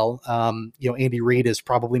NFL. Andy Reid is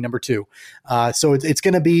probably number two. So it's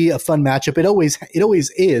going to be a fun matchup. It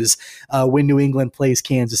always is when New England plays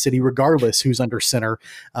Kansas City, regardless who's under center.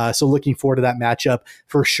 So looking forward to that matchup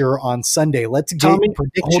for sure on Sunday. Let's get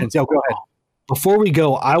predictions. Go ahead. Before we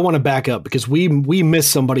go, I want to back up because we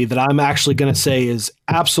missed somebody that I'm actually going to say is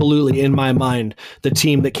absolutely in my mind the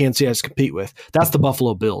team that Kansas City has to compete with. That's the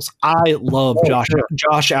Buffalo Bills. I love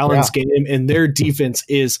Josh Allen's game, and their defense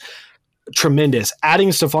is tremendous. Adding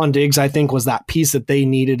Stephon Diggs, I think, was that piece that they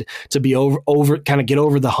needed to be over kind of get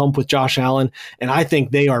over the hump with Josh Allen. And I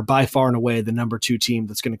think they are by far and away the number 2 team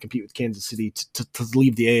that's going to compete with Kansas City to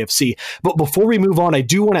leave the AFC. But before we move on, I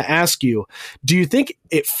do want to ask you, do you think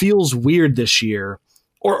it feels weird this year?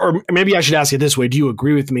 Or maybe I should ask it this way. Do you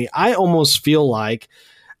agree with me? I almost feel like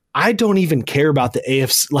I don't even care about the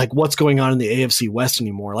AFC, like what's going on in the AFC West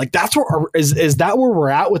anymore. Like that's where is that where we're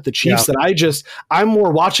at with the Chiefs? Yeah. That I'm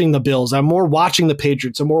more watching the Bills. I'm more watching the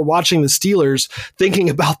Patriots. I'm more watching the Steelers, thinking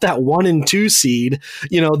about that 1 and 2 seed,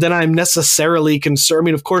 than I'm necessarily concerned. I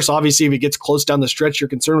mean, of course, obviously if it gets close down the stretch, you're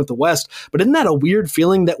concerned with the West, but isn't that a weird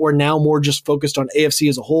feeling that we're now more just focused on AFC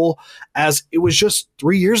as a whole, as it was just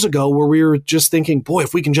 3 years ago where we were just thinking, boy,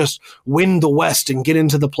 if we can just win the West and get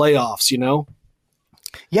into the playoffs,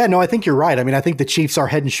 Yeah, no, I think you're right. I mean, I think the Chiefs are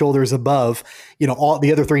head and shoulders above, all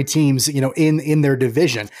the other 3 teams, in their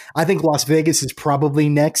division. I think Las Vegas is probably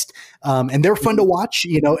next. And they're fun to watch.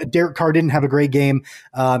 Derek Carr didn't have a great game,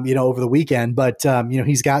 over the weekend, but,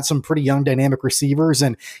 he's got some pretty young dynamic receivers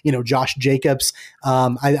and, Josh Jacobs.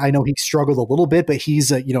 I know he struggled a little bit, but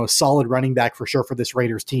he's a solid running back for sure for this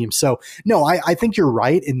Raiders team. So no, I think you're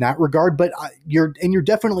right in that regard, but you're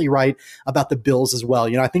definitely right about the Bills as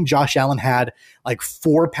well. I think Josh Allen had like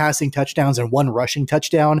 4 passing touchdowns and 1 rushing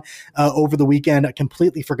touchdown over the weekend. I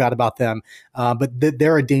completely forgot about them. But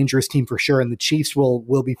they're a dangerous team for sure. And the Chiefs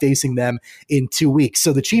will be facing them in 2 weeks.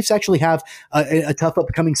 So the Chiefs actually have a tough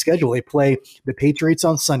upcoming schedule. They play the Patriots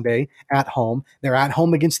on Sunday at home. They're at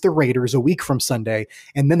home against the Raiders a week from Sunday.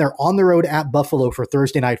 And then they're on the road at Buffalo for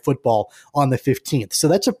Thursday Night Football on the 15th. So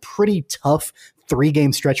that's a pretty tough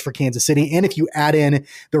 3-game stretch for Kansas City. And if you add in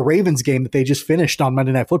the Ravens game that they just finished on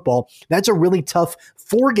Monday Night Football, that's a really tough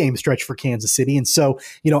 4-game stretch for Kansas City. And so,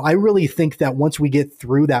 I really think that once we get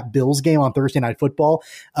through that Bills game on Thursday Night Football,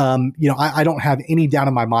 I don't have any doubt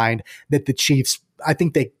in my mind that the Chiefs, I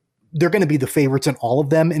think they're going to be the favorites in all of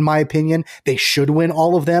them, in my opinion. They should win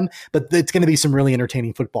all of them, but it's going to be some really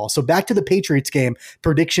entertaining football. So back to the Patriots game,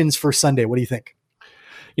 predictions for Sunday. What do you think?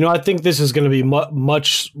 I think this is going to be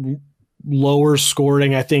much lower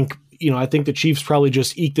scoring. I think the Chiefs probably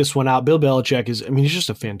just eke this one out. Bill Belichick he's just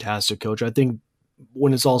a fantastic coach. I think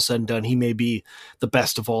when it's all said and done, he may be the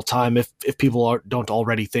best of all time if people don't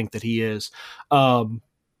already think that he is. But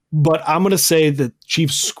I'm going to say that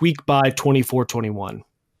Chiefs squeak by 24-21.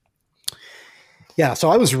 Yeah, so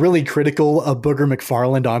I was really critical of Booger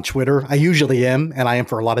McFarland on Twitter. I usually am, and I am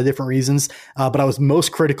for a lot of different reasons. But I was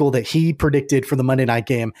most critical that he predicted for the Monday night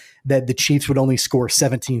game that the Chiefs would only score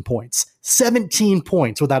 17 points. 17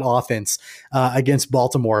 points with that offense against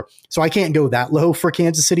Baltimore. So I can't go that low for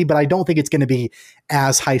Kansas City, but I don't think it's going to be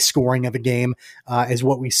as high scoring of a game as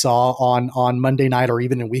what we saw on Monday night or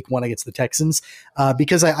even in week 1 against the Texans.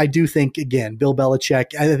 Because I do think, again, Bill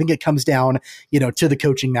Belichick, I think it comes down, to the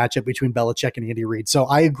coaching matchup between Belichick and Andy Reid. So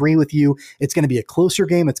I agree with you. It's going to be a closer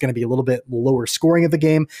game. It's going to be a little bit lower scoring of a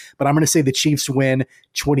game, but I'm going to say the Chiefs win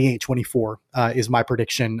 28-24 is my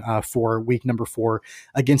prediction for week number 4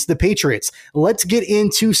 against the Patriots. Patriots. Let's get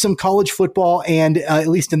into some college football, and at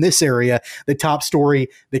least in this area, the top story,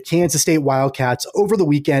 the Kansas State Wildcats over the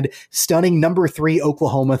weekend, stunning number 3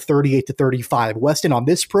 Oklahoma 38-35. Weston, on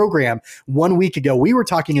this program 1 week ago, we were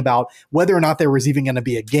talking about whether or not there was even going to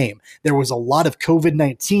be a game. There was a lot of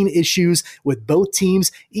COVID-19 issues with both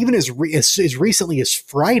teams. Even as recently as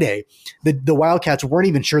Friday, the Wildcats weren't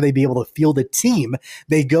even sure they'd be able to field a team.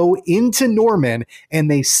 They go into Norman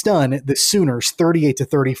and they stun the Sooners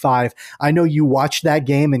 38-35. I know you watched that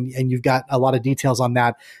game and you've got a lot of details on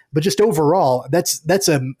that. But just overall, that's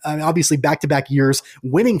obviously back-to-back years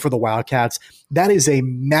winning for the Wildcats. That is a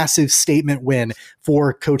massive statement win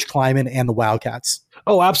for Coach Kleiman and the Wildcats.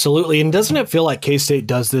 Oh, absolutely. And doesn't it feel like K-State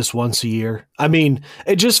does this once a year? I mean,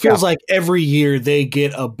 it just feels like every year they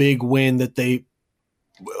get a big win that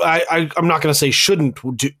I'm not going to say shouldn't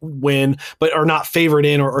win, but are not favored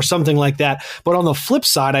in or something like that. But on the flip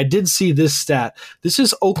side, I did see this stat. This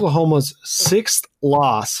is Oklahoma's 6th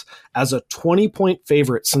loss as a 20-point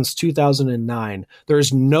favorite since 2009.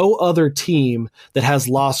 There's no other team that has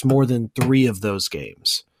lost more than 3 of those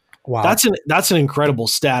games. Wow. That's an incredible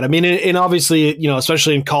stat. I mean, and obviously,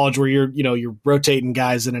 especially in college where you're rotating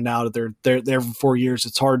guys in and out, they're there for 4 years.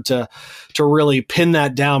 It's hard to really pin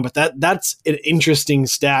that down, but that's an interesting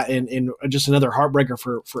stat and just another heartbreaker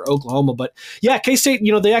for Oklahoma. But yeah, K-State,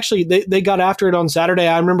 they got after it on Saturday.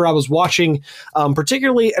 I remember I was watching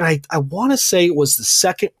particularly, and I want to say it was the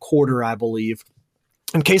second quarter, I believe.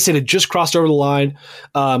 And K-State had just crossed over the line,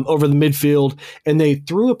 over the midfield, and they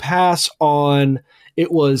threw a pass on. It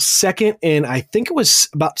was second, and I think it was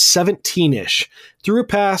about 17-ish. Threw a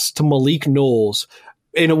pass to Malik Knowles,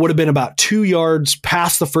 and it would have been about 2 yards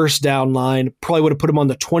past the first down line. Probably would have put him on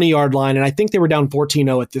the 20-yard line, and I think they were down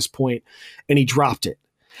 14-0 at this point, and he dropped it.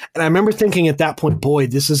 And I remember thinking at that point, boy,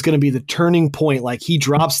 this is going to be the turning point. Like, he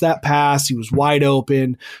drops that pass. He was wide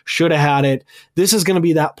open, should have had it. This is going to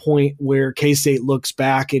be that point where K-State looks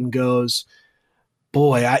back and goes,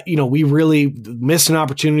 boy, we really missed an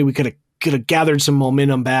opportunity. We could have gathered some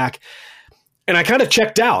momentum back. And I kind of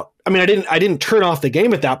checked out. I mean, I didn't turn off the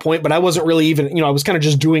game at that point, but I wasn't really even, I was kind of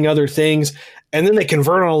just doing other things. And then they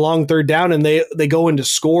convert on a long third down and they go into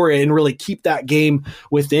score and really keep that game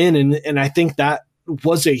within. And I think that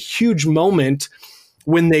was a huge moment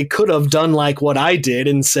when they could have done like what I did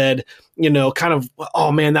and said, kind of,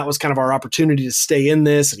 oh man, that was kind of our opportunity to stay in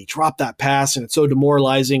this. And he dropped that pass and it's so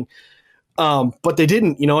demoralizing. But they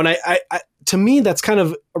didn't, and I to me, that's kind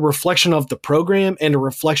of a reflection of the program and a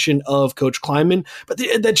reflection of Coach Kleiman, but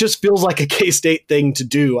that just feels like a K-State thing to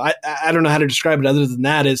do. I don't know how to describe it other than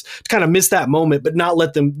that, is to kind of miss that moment, but not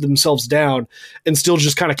let themselves down and still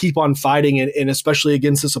just kind of keep on fighting. And especially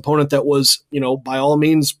against this opponent that was, by all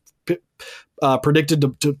means predicted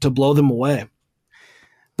to blow them away.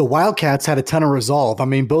 The Wildcats had a ton of resolve. I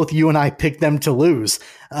mean, both you and I picked them to lose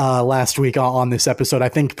last week on this episode. I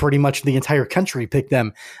think pretty much the entire country picked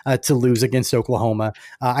them to lose against Oklahoma.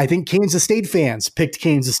 I think Kansas State fans picked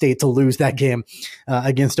Kansas State to lose that game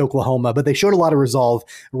against Oklahoma, but they showed a lot of resolve,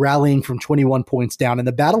 rallying from 21 points down. In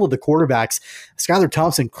the battle of the quarterbacks, Skylar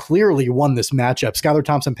Thompson clearly won this matchup. Skylar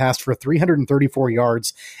Thompson passed for 334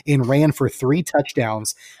 yards and ran for 3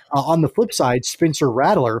 touchdowns. On the flip side, Spencer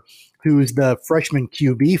Rattler, who's the freshman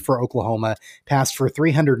QB for Oklahoma, passed for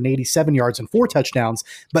 387 yards and 4 touchdowns,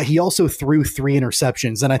 but he also threw 3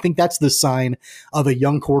 interceptions. And I think that's the sign of a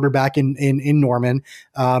young quarterback in Norman,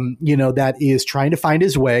 that is trying to find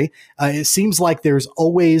his way. It seems like there's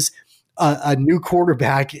always a new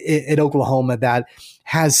quarterback at Oklahoma that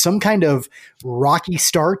has some kind of rocky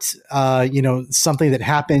start, something that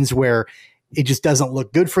happens where it just doesn't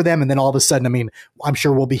look good for them. And then all of a sudden, I mean, I'm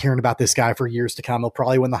sure we'll be hearing about this guy for years to come. He'll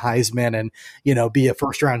probably win the Heisman and, be a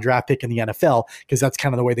first-round draft pick in the NFL, because that's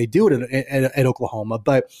kind of the way they do it at Oklahoma.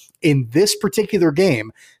 But in this particular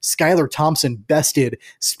game, Skylar Thompson bested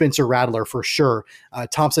Spencer Rattler for sure.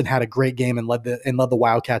 Thompson had a great game and led the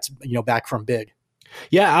Wildcats, back from big.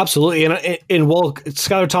 Yeah, absolutely. And well,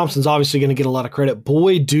 Skylar Thompson's obviously going to get a lot of credit.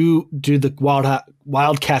 Boy, do the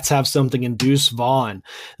Wildcats have something in Deuce Vaughn.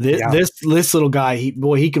 This little guy,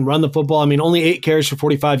 he can run the football. I mean, only 8 carries for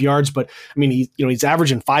 45 yards, but I mean, he's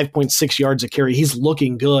averaging 5.6 yards a carry. He's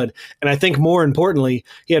looking good. And I think more importantly,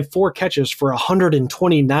 he had 4 catches for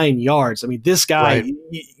 129 yards. I mean, this guy, right.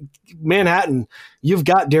 Manhattan, you've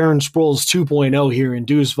got Darren Sproles 2.0 here in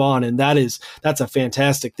Deuce Vaughn, and that's a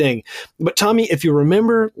fantastic thing. But Tommy, if you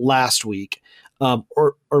remember last week,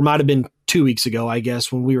 or might have been 2 weeks ago, I guess,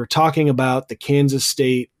 when we were talking about the Kansas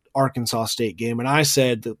State Arkansas State game, and I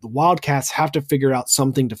said that the Wildcats have to figure out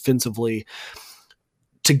something defensively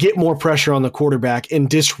to get more pressure on the quarterback and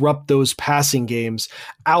disrupt those passing games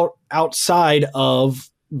outside of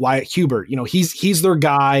Wyatt Hubert. He's their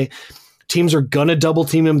guy. Teams are going to double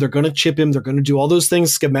team him. They're going to chip him. They're going to do all those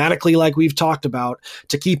things schematically like we've talked about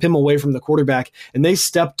to keep him away from the quarterback. And they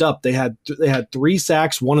stepped up. They had 3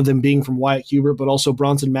 sacks, one of them being from Wyatt Hubert, but also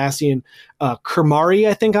Bronson Massey and Kermari,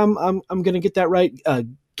 I think I'm going to get that right.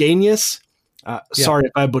 Gagnes. Sorry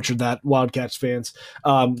if I butchered that, Wildcats fans.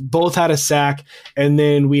 Both had a sack. And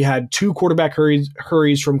then we had 2 quarterback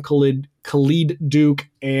hurries from Khalid Duke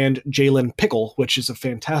and Jalen Pickle, which is a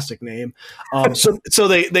fantastic name. So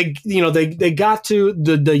they got to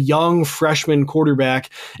the young freshman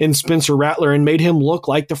quarterback in Spencer Rattler and made him look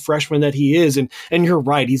like the freshman that he is. And you're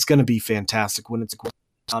right, he's going to be fantastic when it's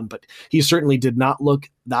on, but he certainly did not look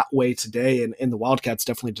that way today. And the Wildcats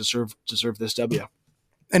definitely deserve this W.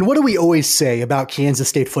 And what do we always say about Kansas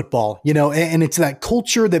State football? And it's that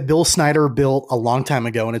culture that Bill Snyder built a long time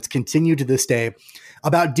ago, and it's continued to this day,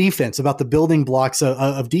 about defense, about the building blocks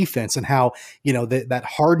of defense, and how, that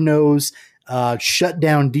hard-nosed,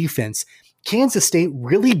 shut-down defense. Kansas State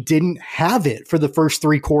really didn't have it for the first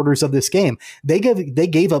 3 quarters of this game. They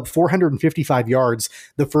gave up 455 yards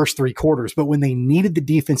the first 3 quarters, but when they needed the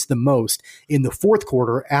defense the most in the fourth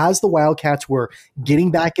quarter, as the Wildcats were getting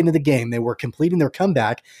back into the game, they were completing their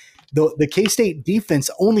comeback, the K-State defense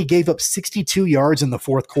only gave up 62 yards in the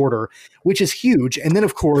fourth quarter, which is huge. And then,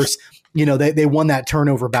 of course, they won that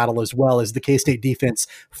turnover battle as well, as the K-State defense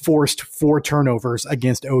forced 4 turnovers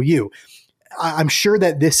against OU. I'm sure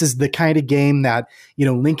that this is the kind of game that,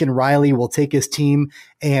 Lincoln Riley will take his team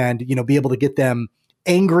and, be able to get them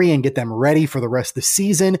angry and get them ready for the rest of the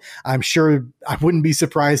season. I'm sure I wouldn't be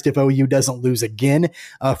surprised if OU doesn't lose again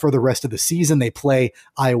for the rest of the season. They play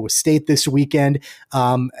Iowa State this weekend.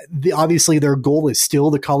 Obviously, their goal is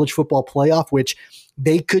still the college football playoff, which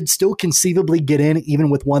they could still conceivably get in even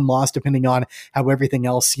with 1 loss, depending on how everything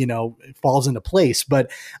else, falls into place. But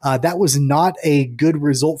that was not a good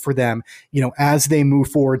result for them, as they move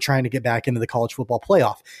forward trying to get back into the college football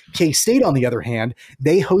playoff. K-State, on the other hand,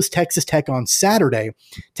 they host Texas Tech on Saturday.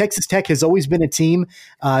 Texas Tech has always been a team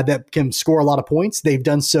that can score a lot of points. They've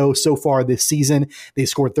done so far this season. They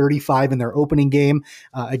scored 35 in their opening game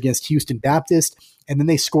against Houston Baptist. And then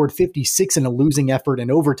they scored 56 in a losing effort in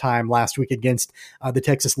overtime last week against the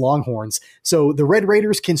Texas Longhorns. So the Red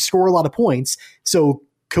Raiders can score a lot of points. So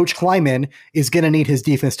Coach Kleiman is going to need his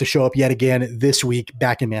defense to show up yet again this week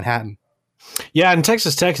back in Manhattan. Yeah, and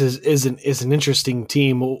Texas Tech is an interesting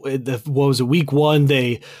team. What was it, week 1?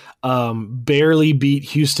 They barely beat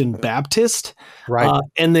Houston Baptist, right?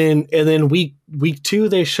 And then week 2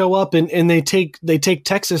 they show up and they take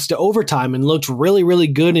Texas to overtime and looked really, really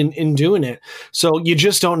good in doing it. So you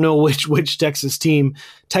just don't know which Texas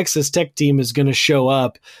Tech team is going to show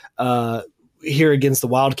up here against the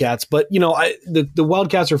Wildcats. But the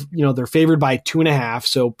Wildcats are they're favored by 2.5,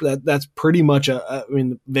 so that's pretty much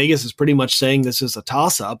Vegas is pretty much saying this is a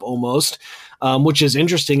toss-up almost, which is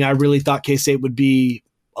interesting. I really thought K-State would be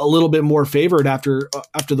a little bit more favored after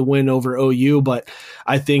the win over OU, but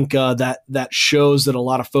I think that shows that a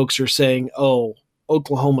lot of folks are saying, oh,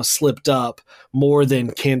 Oklahoma slipped up more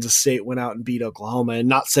than Kansas State went out and beat Oklahoma. And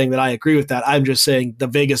not saying that I agree with that. I'm just saying the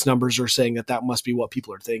Vegas numbers are saying that must be what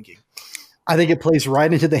people are thinking. I think it plays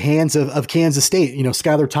right into the hands of Kansas State.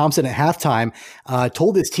 Skylar Thompson at halftime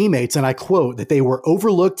told his teammates, and I quote, that they were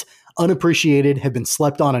overlooked, unappreciated, have been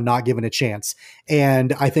slept on, and not given a chance.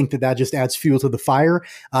 And I think that just adds fuel to the fire.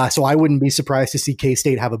 So I wouldn't be surprised to see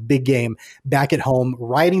K-State have a big game back at home,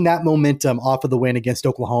 riding that momentum off of the win against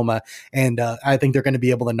Oklahoma. And I think they're going to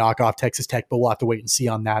be able to knock off Texas Tech, but we'll have to wait and see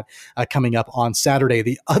on that coming up on Saturday.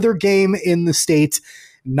 The other game in the state,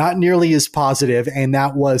 not nearly as positive, and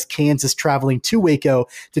that was Kansas traveling to Waco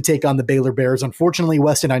to take on the Baylor Bears. Unfortunately,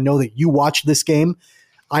 Weston, I know that you watched this game.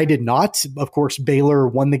 I did not. Of course, Baylor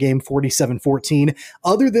won the game 47-14.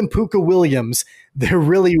 Other than Puka Williams, there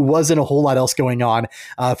really wasn't a whole lot else going on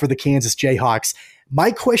for the Kansas Jayhawks.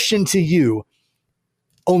 My question to you,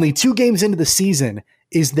 only 2 games into the season,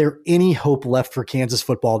 is there any hope left for Kansas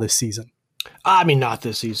football this season? I mean, not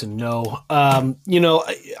this season, no.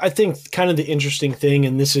 I think kind of the interesting thing,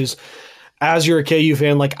 and this is, as you're a KU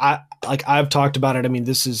fan, like I've talked about it. I mean,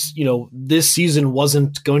 this is, this season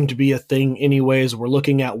wasn't going to be a thing anyways. We're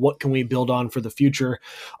looking at what can we build on for the future.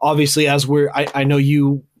 Obviously, as I know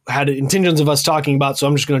you had intentions of us talking about, so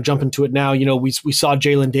I'm just going to jump into it now. We saw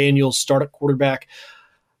Jalen Daniels start at quarterback.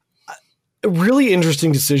 A really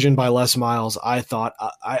interesting decision by Les Miles, I thought.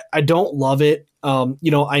 I don't love it.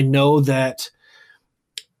 I know that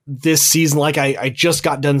this season, like I just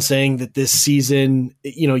got done saying that this season,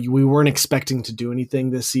 we weren't expecting to do anything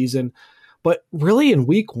this season. But really in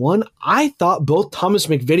week 1, I thought both Thomas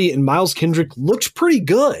McVitie and Miles Kendrick looked pretty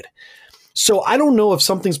good. So I don't know if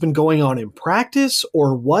something's been going on in practice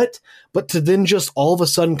or what, but to then just all of a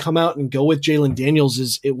sudden come out and go with Jalen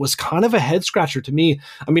Daniels it was kind of a head scratcher to me.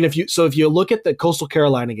 I mean, if you look at the Coastal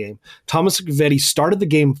Carolina game, Thomas McVetti started the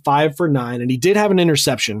game 5 for 9, and he did have an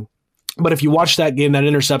interception. But if you watch that game, that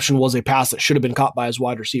interception was a pass that should have been caught by his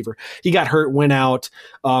wide receiver. He got hurt, went out.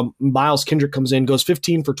 Miles Kendrick comes in, goes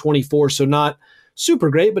 15 for 24, so not super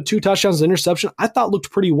great, but 2 touchdowns, interception, I thought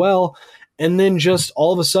looked pretty well. And then just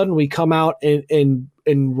all of a sudden we come out and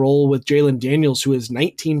roll with Jalen Daniels, who is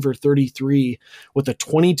 19 for 33 with a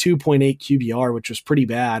 22.8 QBR, which was pretty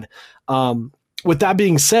bad. With that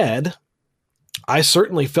being said, I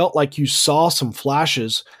certainly felt like you saw some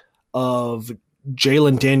flashes of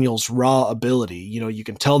Jalen Daniels' raw ability. You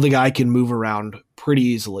can tell the guy can move around pretty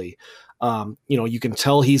easily. You can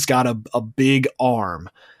tell he's got a big arm,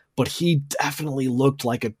 but he definitely looked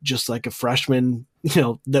like a freshman,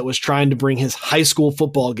 that was trying to bring his high school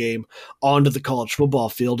football game onto the college football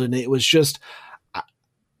field. And it was just,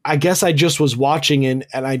 I guess I just was watching and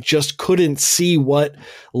I just couldn't see what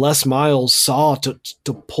Les Miles saw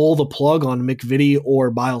to pull the plug on McVitie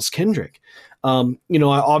or Miles Kendrick.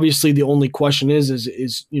 Obviously the only question is,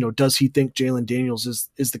 does he think Jalen Daniels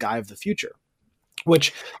is the guy of the future?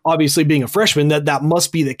 Which obviously being a freshman, that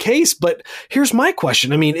must be the case. But here's my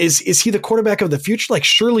question. I mean, is he the quarterback of the future? Like,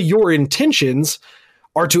 surely your intentions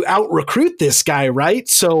are to out recruit this guy, right?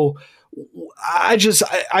 So I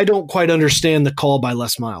don't quite understand the call by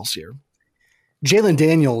Les Miles here. Jalen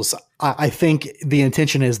Daniels, I think the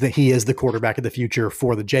intention is that he is the quarterback of the future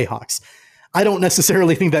for the Jayhawks. I don't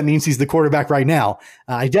necessarily think that means he's the quarterback right now.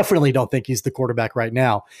 I definitely don't think he's the quarterback right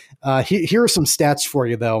now. Here are some stats for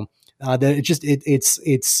you, though. That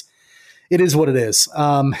it is what it is.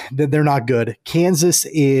 They're not good. Kansas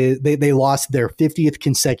they lost their 50th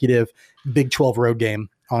consecutive Big 12 road game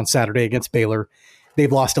on Saturday against Baylor.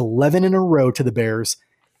 They've lost 11 in a row to the Bears,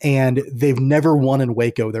 and they've never won in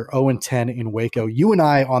Waco. They're 0-10 in Waco. You and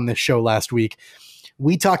I on this show last week,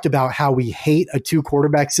 we talked about how we hate a 2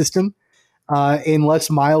 quarterback system. And Les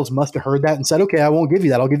Miles must have heard that and said, okay, I won't give you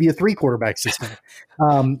that. I'll give you a 3 quarterback system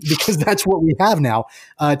because that's what we have now.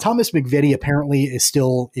 Thomas McVitie apparently is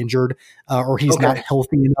still injured or he's not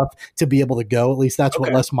healthy enough to be able to go. At least that's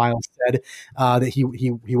what Les Miles said, that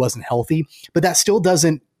he wasn't healthy. But that still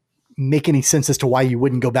doesn't make any sense as to why you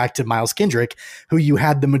wouldn't go back to Miles Kendrick, who you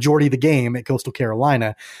had the majority of the game at Coastal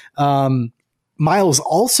Carolina. Miles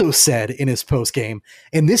also said in his post game,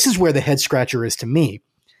 and this is where the head scratcher is to me,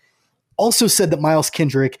 also said that Miles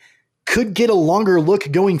Kendrick could get a longer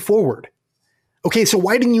look going forward. Okay, so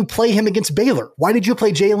why didn't you play him against Baylor? Why did you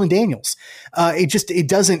play Jalen Daniels? It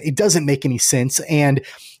doesn't make any sense. And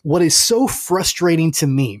what is so frustrating to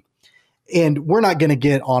me, and we're not going to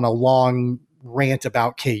get on a long rant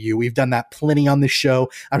about KU. We've done that plenty on this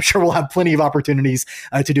show. I'm sure we'll have plenty of opportunities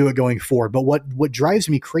to do it going forward. But what drives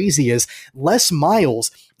me crazy is Les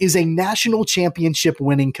Miles is a national championship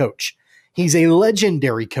winning coach. He's a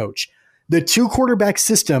legendary coach. The 2 quarterback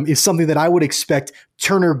system is something that I would expect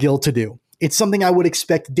Turner Gill to do. It's something I would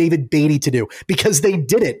expect David Beatty to do because they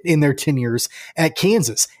did it in their 10 years at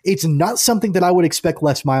Kansas. It's not something that I would expect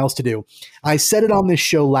Les Miles to do. I said it on this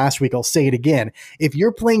show last week. I'll say it again. If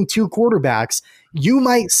you're playing 2 quarterbacks, you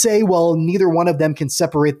might say, well, neither one of them can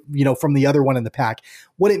separate, from the other one in the pack.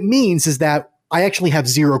 What it means is that I actually have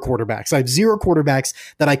 0 quarterbacks. I have 0 quarterbacks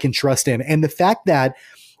that I can trust in. And the fact that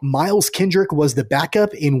Miles Kendrick was the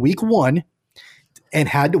backup in week 1 and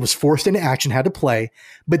was forced into action, had to play,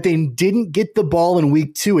 but then didn't get the ball in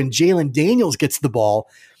week 2 and Jalen Daniels gets the ball.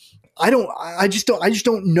 I just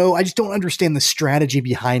don't know. I just don't understand the strategy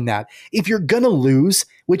behind that. If you're going to lose,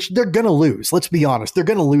 which they're going to lose, let's be honest, they're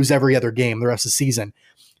going to lose every other game the rest of the season,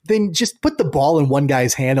 then just put the ball in one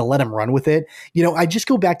guy's hand and let him run with it. I just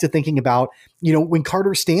go back to thinking about, when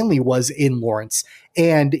Carter Stanley was in Lawrence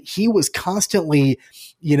and he was constantly,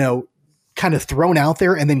 kind of thrown out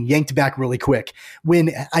there and then yanked back really quick.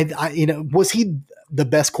 When was he the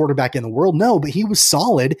best quarterback in the world? No, but he was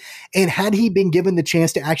solid. And had he been given the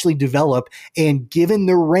chance to actually develop and given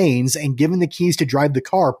the reins and given the keys to drive the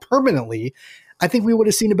car permanently, I think we would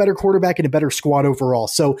have seen a better quarterback and a better squad overall.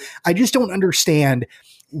 So I just don't understand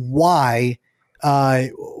why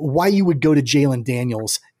you would go to Jalen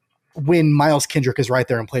Daniels when Miles Kendrick is right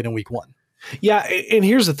there and played in week 1. Yeah. And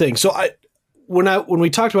here's the thing. So when we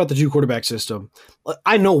talked about the 2 quarterback system,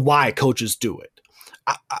 I know why coaches do it.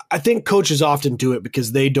 I think coaches often do it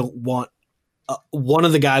because they don't want one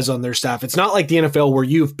of the guys on their staff. It's not like the NFL where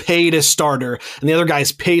you've paid a starter and the other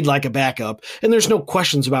guy's paid like a backup, and there's no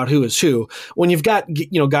questions about who is who. When you've got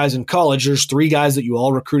guys in college, there's 3 guys that you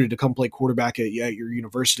all recruited to come play quarterback at your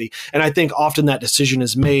university, and I think often that decision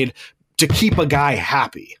is made to keep a guy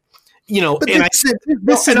happy. But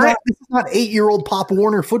this is not 8-year-old Pop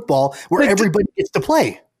Warner football where everybody gets to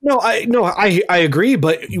play. I agree,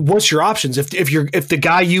 but what's your options? If the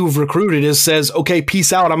guy you've recruited says, okay,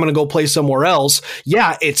 peace out, I'm going to go play somewhere else.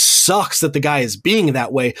 Yeah, it sucks that the guy is being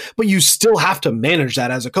that way, but you still have to manage that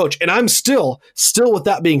as a coach. And I'm still with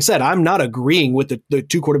that being said, I'm not agreeing with the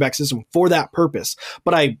 2 quarterback system for that purpose.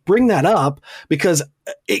 But I bring that up because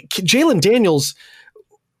Jalen Daniels,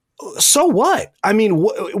 so what? I mean,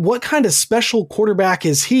 what kind of special quarterback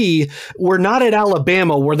is he? We're not at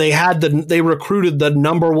Alabama where they recruited the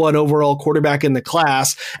number 1 overall quarterback in the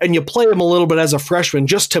class, and you play him a little bit as a freshman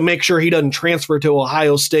just to make sure he doesn't transfer to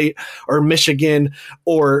Ohio State or Michigan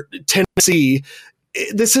or Tennessee.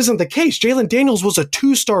 This isn't the case. Jalen Daniels was a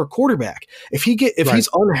 2-star quarterback. If he's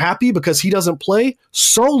unhappy because he doesn't play,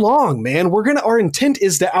 so long, man. Our intent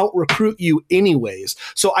is to out recruit you anyways.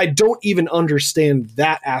 So I don't even understand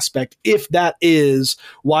that aspect if that is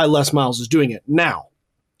why Les Miles is doing it. Now,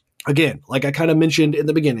 again, like I kind of mentioned in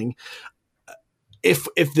the beginning, if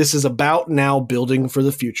this is about now building for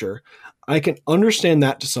the future, I can understand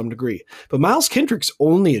that to some degree, but Miles Kendrick's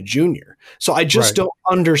only a junior. So I just don't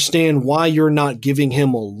understand why you're not giving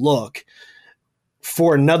him a look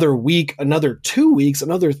for another week, another 2 weeks,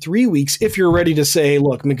 another 3 weeks. If you're ready to say,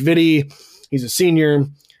 look, McVitie, he's a senior,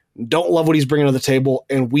 don't love what he's bringing to the table,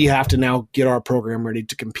 and we have to now get our program ready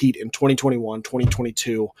to compete in 2021,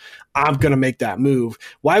 2022. I'm going to make that move.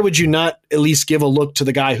 Why would you not at least give a look to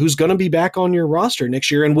the guy who's going to be back on your roster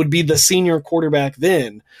next year and would be the senior quarterback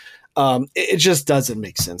then? It just doesn't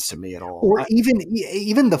make sense to me at all. Or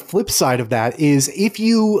even the flip side of that is if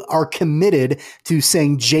you are committed to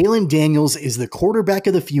saying Jalen Daniels is the quarterback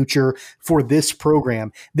of the future for this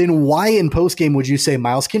program, then why in postgame would you say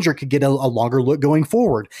Miles Kendrick could get a longer look going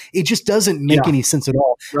forward? It just doesn't make any sense at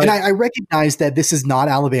all. Right. And I recognize that this is not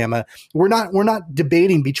Alabama. We're not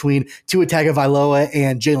debating between Tua Tagovailoa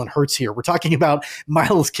and Jalen Hurts here. We're talking about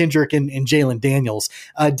Miles Kendrick and Jalen Daniels.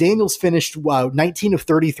 Daniels finished 19 of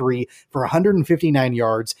 33 for 159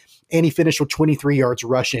 yards, and he finished with 23 yards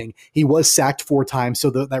rushing. He was sacked 4 times,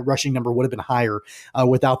 so that rushing number would have been higher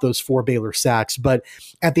without those 4 Baylor sacks. But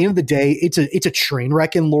at the end of the day, it's a train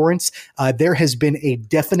wreck in Lawrence. There has been a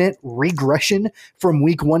definite regression from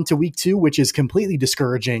week 1 to week 2, which is completely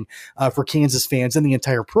discouraging for Kansas fans and the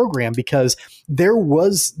entire program, because there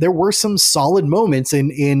were some solid moments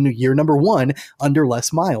in year number 1 under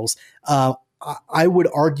Les Miles. I would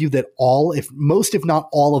argue that most, if not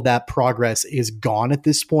all of that progress is gone at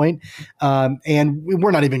this point. And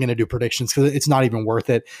we're not even going to do predictions because it's not even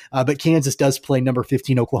worth it. But Kansas does play number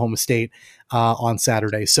 15 Oklahoma State on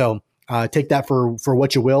Saturday. So take that for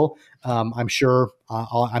what you will. I'm sure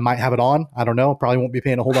I might have it on. I don't know. Probably won't be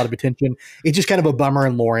paying a whole lot of attention. It's just kind of a bummer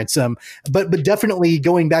in Lawrence. But definitely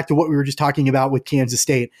going back to what we were just talking about with Kansas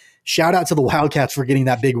State, shout out to the Wildcats for getting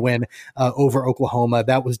that big win over Oklahoma.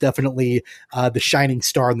 That was definitely the shining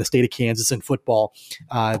star in the state of Kansas in football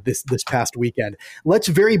this past weekend. Let's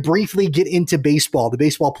very briefly get into baseball. The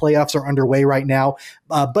baseball playoffs are underway right now,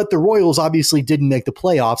 but the Royals obviously didn't make the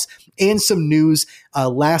playoffs. And some news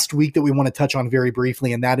last week that we want to touch on very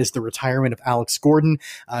briefly, and that is the retirement of Alex Gordon,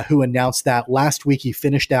 who announced that last week he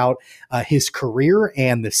finished out his career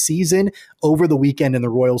and the season over the weekend in the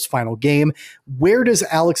Royals' final game. Where does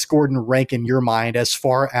Alex Gordon rank in your mind as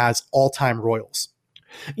far as all-time Royals?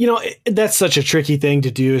 That's such a tricky thing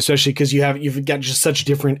to do, especially because you've got just such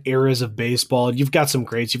different eras of baseball. You've got some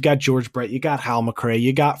greats. You've got George Brett. You got Hal McRae.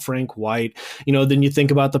 You got Frank White. Then you think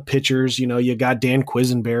about the pitchers. You got Dan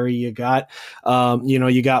Quisenberry. You got,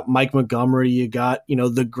 you got Mike Montgomery. You got,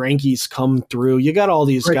 the Greinke's come through. You got all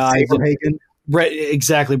these guys. Brett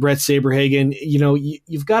Saberhagen.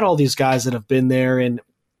 You've got all these guys that have been there, and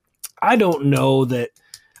I don't know that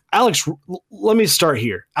let me start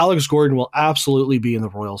here. Alex Gordon will absolutely be in the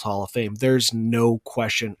Royals Hall of Fame. There's no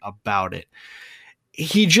question about it.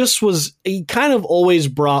 He kind of always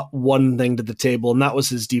brought one thing to the table, and that was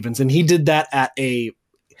his defense. And he did that at a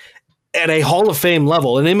Hall of Fame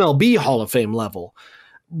level, an MLB Hall of Fame level.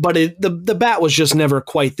 But the bat was just never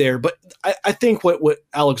quite there. But I think what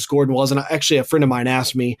Alex Gordon was, and actually a friend of mine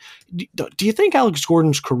asked me, do you think Alex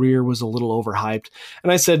Gordon's career was a little overhyped?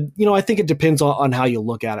 And I said, I think it depends on how you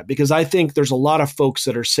look at it, because I think there's a lot of folks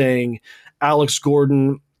that are saying Alex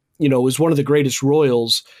Gordon, is one of the greatest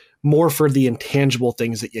Royals more for the intangible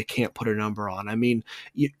things that you can't put a number on. I mean,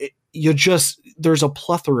 there's a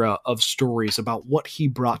plethora of stories about what he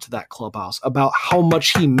brought to that clubhouse, about how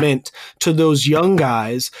much he meant to those young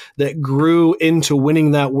guys that grew into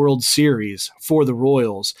winning that World Series for the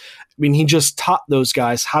Royals. mean, he just taught those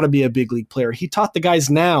guys how to be a big league player. He taught the guys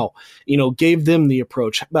now, gave them the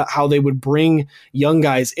approach about how they would bring young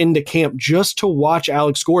guys into camp just to watch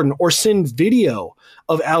Alex Gordon or send video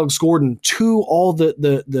of Alex Gordon to all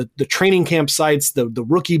the training camp sites, the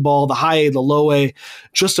rookie ball, the high A, the low A,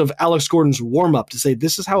 just of Alex Gordon's warm up to say,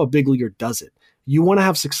 this is how a big leaguer does it. You want to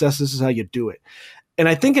have success. This is how you do it. And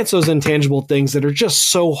I think it's those intangible things that are just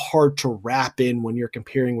so hard to wrap in when you're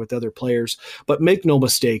comparing with other players. But make no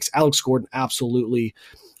mistakes, Alex Gordon, absolutely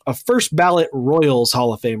a first ballot Royals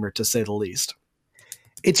Hall of Famer, to say the least.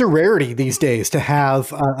 It's a rarity these days to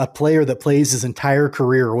have a player that plays his entire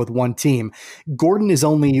career with one team. Gordon is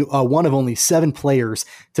only one of only 7 players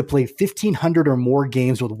to play 1,500 or more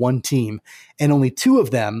games with one team, and only 2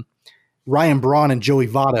 of them, Ryan Braun and Joey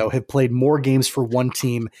Votto, have played more games for one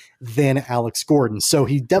team than Alex Gordon. So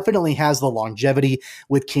he definitely has the longevity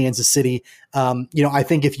with Kansas City. I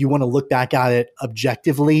think if you want to look back at it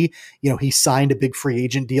objectively, he signed a big free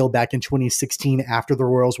agent deal back in 2016 after the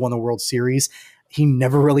Royals won the World Series. He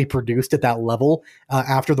never really produced at that level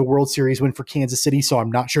after the World Series win for Kansas City, so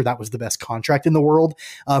I'm not sure that was the best contract in the world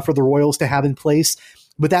for the Royals to have in place.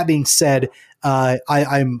 But that being said,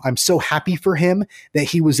 I'm so happy for him that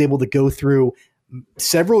he was able to go through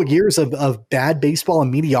several years of bad baseball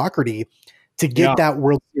and mediocrity to get that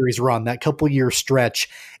World Series run, that couple-year stretch,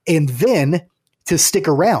 and then to stick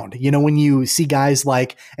around. When you see guys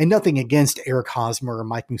like, and nothing against Eric Hosmer or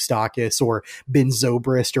Mike Moustakas or Ben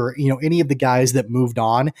Zobrist or, any of the guys that moved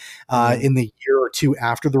on in the year or two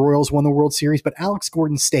after the Royals won the World Series, but Alex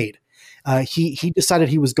Gordon stayed. He decided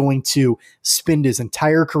he was going to spend his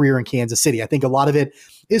entire career in Kansas City. I think a lot of it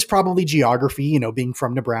is probably geography, being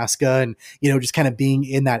from Nebraska and, just kind of being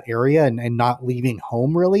in that area and not leaving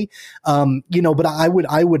home really. But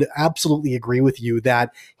I would absolutely agree with you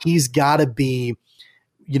that he's got to be,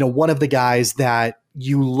 one of the guys that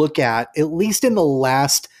you look at least in the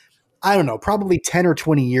last, I don't know, probably 10 or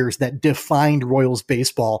 20 years that defined Royals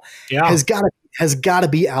baseball has got to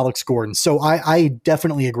be Alex Gordon. So I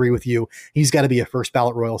definitely agree with you. He's got to be a first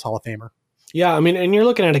ballot Royals Hall of Famer. Yeah, I mean, and you're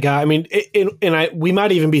looking at a guy, I mean, we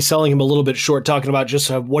might even be selling him a little bit short talking about just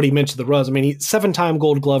what he meant to the Reds. I mean, he's 7-time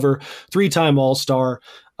Gold Glover, 3-time All-Star,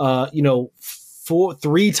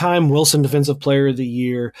 3-time Wilson Defensive Player of the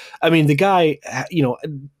Year. I mean, the guy,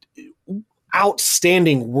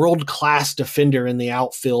 outstanding world-class defender in the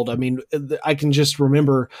outfield. I mean, I can just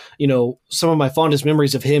remember, some of my fondest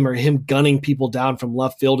memories of him are him gunning people down from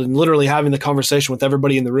left field and literally having the conversation with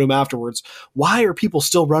everybody in the room afterwards. Why are people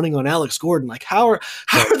still running on Alex Gordon? Like, how are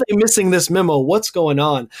they missing this memo? What's going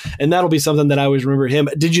on? And that'll be something that I always remember him.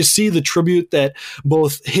 Did you see the tribute that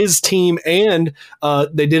both his team and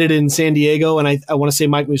they did it in San Diego? And I want to say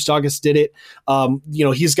Mike Moustakas did it.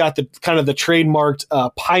 He's got the kind of the trademarked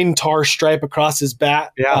pine tar stripe across his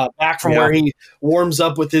bat, back from where he warms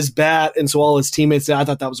up with his bat. And so all his teammates, I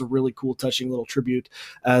thought that was a really cool, touching little tribute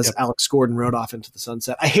as Alex Gordon rode off into the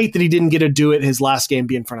sunset. I hate that he didn't get to do it his last game,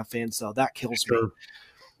 be in front of fans, though. That kills me.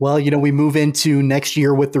 Well, we move into next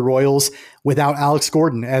year with the Royals without Alex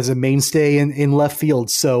Gordon as a mainstay in left field.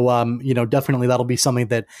 So, definitely that'll be something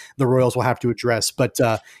that the Royals will have to address. But,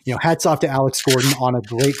 hats off to Alex Gordon on a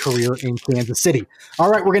great career in Kansas City. All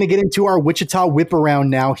right, we're going to get into our Wichita whip around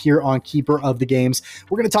now here on Keeper of the Games.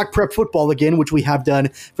 We're going to talk prep football again, which we have done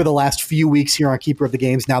for the last few weeks here on Keeper of the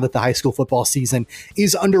Games now that the high school football season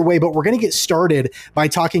is underway. But we're going to get started by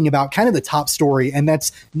talking about kind of the top story, and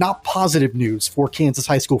that's not positive news for Kansas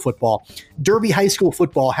high school football. Derby High School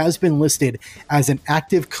football has been listed as an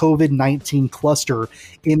active COVID-19 cluster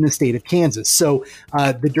in the state of Kansas. So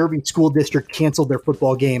the Derby School District canceled their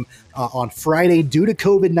football game on Friday due to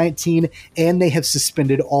COVID-19, and they have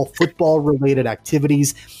suspended all football-related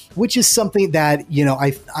activities, which is something that,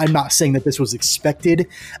 I'm not saying that this was expected,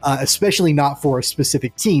 especially not for a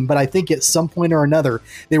specific team, but I think at some point or another,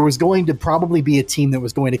 there was going to probably be a team that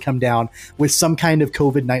was going to come down with some kind of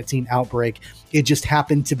COVID-19 outbreak. It just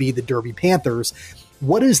happened to be the Derby Panthers.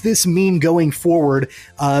 What does this mean going forward,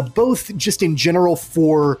 both just in general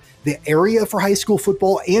for the area for high school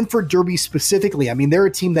football and for Derby specifically? I mean, they're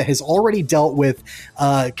a team that has already dealt with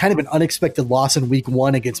kind of an unexpected loss in week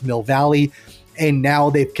 1 against Mill Valley, and now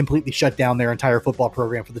they've completely shut down their entire football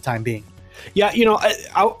program for the time being. Yeah,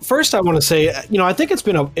 first I want to say, I think it's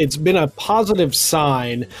been a positive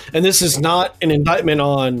sign, and this is not an indictment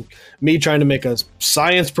on me trying to make a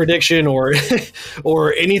science prediction or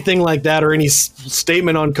or anything like that, or any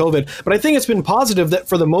statement on COVID. But I think it's been positive that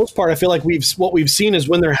for the most part, I feel like what we've seen is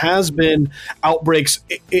when there has been outbreaks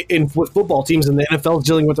with football teams, and the NFL is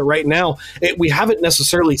dealing with it right now, we haven't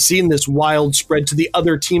necessarily seen this wild spread to the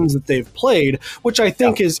other teams that they've played, which I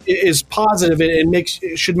think is positive, and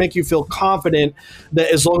it should make you feel confident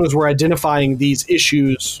that as long as we're identifying these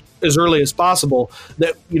issues as early as possible,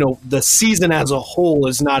 that the season as a whole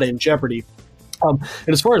is not in jeopardy. And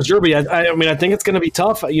as far as Derby, I mean, I think it's going to be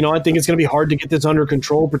tough. I think it's going to be hard to get this under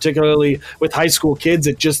control, particularly with high school kids.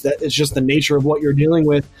 It's just the nature of what you're dealing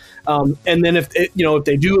with. And then if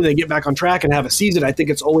they do and they get back on track and have a season, I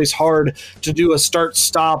think it's always hard to do a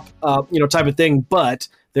start-stop type of thing. But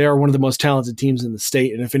they are one of the most talented teams in the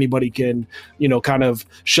state, and if anybody can kind of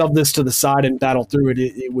shove this to the side and battle through it,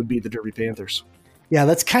 it would be the Derby Panthers. Yeah,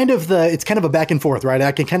 that's it's kind of a back and forth, right?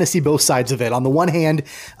 I can kind of see both sides of it. On the one hand,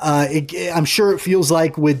 I'm sure it feels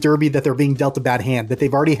like with Derby that they're being dealt a bad hand, that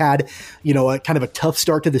they've already had, a kind of a tough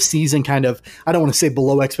start to the season, kind of, I don't want to say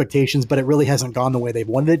below expectations, but it really hasn't gone the way they've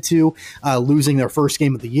wanted it to, losing their first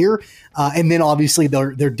game of the year. And then obviously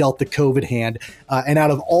they're dealt the COVID hand. And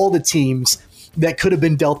out of all the teams that could have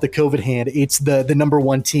been dealt the COVID hand, it's the number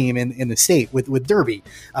one team in the state with Derby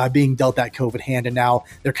being dealt that COVID hand. And now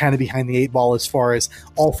they're kind of behind the eight ball as far as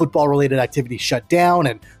all football related activities shut down,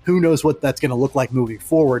 and who knows what that's going to look like moving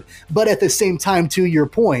forward. But at the same time, to your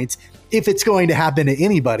point, if it's going to happen to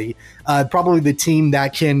anybody, probably the team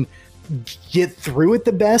that can get through it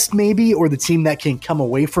the best, maybe, or the team that can come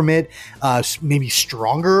away from it maybe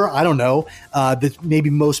stronger, I don't know, that maybe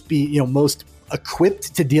most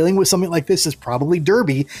equipped to dealing with something like this is probably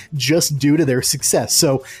Derby, just due to their success.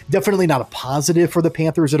 So definitely not a positive for the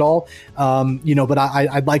Panthers at all. But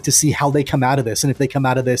I'd like to see how they come out of this. And if they come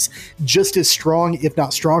out of this just as strong, if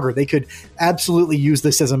not stronger, they could absolutely use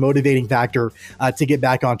this as a motivating factor to get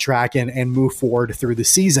back on track and move forward through the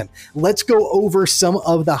season. Let's go over some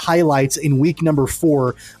of the highlights in week number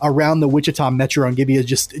 4 around the Wichita Metro and give you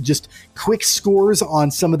just quick scores on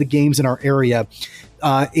some of the games in our area.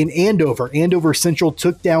 In Andover Central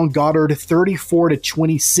took down Goddard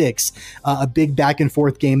 34-26. A big back and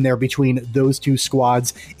forth game there between those two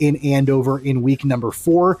squads in Andover in week number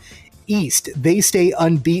 4. East, they stay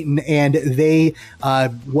unbeaten, and they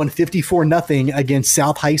won 54-0 against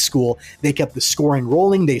South High School. They kept the scoring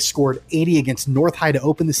rolling. They scored 80 against North High to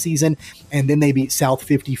open the season, and then they beat South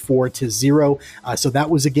 54-0. So that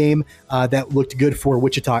was a game that looked good for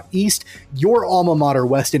Wichita East. Your alma mater,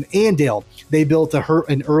 Weston Andale, they built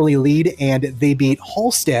an early lead, and they beat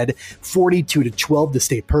Halstead 42-12 to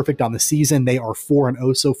stay perfect on the season. They are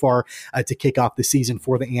 4-0 so far to kick off the season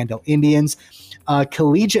for the Andale Indians.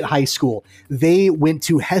 Collegiate High School, they went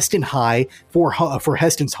to Heston High for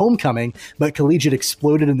Heston's homecoming, but Collegiate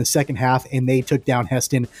exploded in the second half, and they took down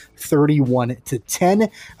Heston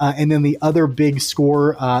 31-10. And then the other big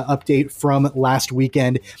score update from last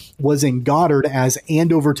weekend was in Goddard, as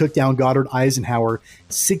Andover took down Goddard Eisenhower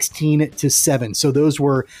 16-7. So those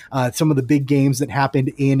were some of the big games that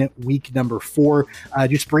happened in week number 4.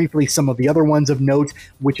 Just briefly, some of the other ones of note: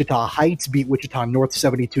 Wichita Heights beat Wichita North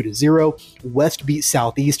 72-0. West beat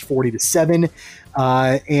Southeast 40-7.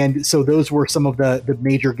 And so those were some of the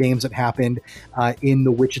major games that happened in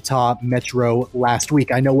the Wichita Metro last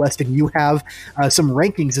week. I know, Weston, you have some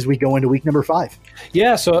rankings as we go into week number 5.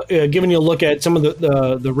 Yeah, so giving you a look at some of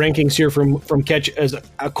the rankings here from Catch, as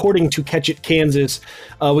according to Catch It Kansas,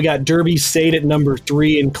 we got Derby State at number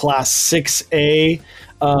 3 in Class 6A.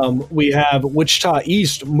 We have Wichita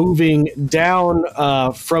East moving down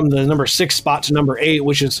from the number 6 spot to number 8,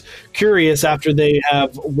 which is curious after they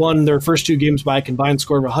have won their first 2 games by a combined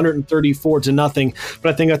score of 134-0.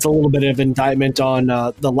 But I think that's a little bit of indictment on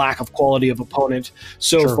the lack of quality of opponent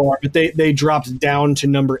so far. But they dropped down to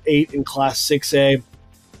number 8 in Class 6A.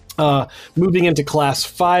 Moving into Class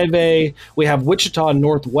 5A, we have Wichita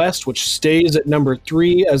Northwest, which stays at number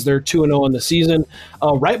 3 as they're 2-0 in the season.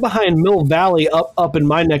 Right behind Mill Valley, up in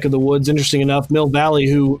my neck of the woods. Interesting enough, Mill Valley,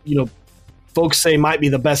 who folks say might be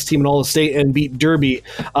the best team in all the state and beat Derby,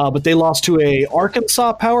 but they lost to a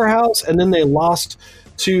Arkansas powerhouse, and then they lost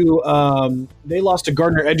to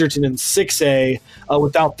Gardner Edgerton in 6A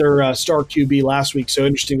without their star QB last week. So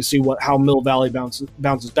interesting to see how Mill Valley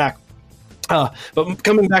bounces back. But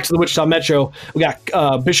coming back to the Wichita Metro, we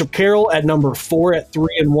got Bishop Carroll at number 4 at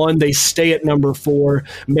 3-1. They stay at number 4.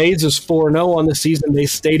 Maize is 4-0 on the season. They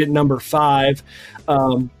stayed at number 5.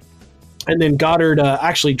 And then Goddard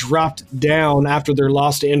actually dropped down after their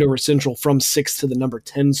loss to Andover Central from 6 to the number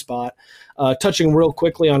 10 spot. Touching real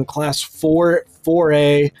quickly on Class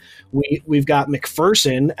 4A, we've got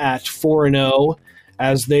McPherson at 4-0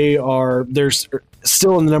 as they're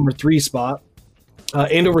still in the number 3 spot.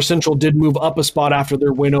 Andover Central did move up a spot after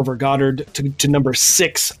their win over Goddard to number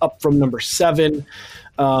 6, up from number 7.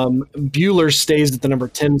 Buhler stays at the number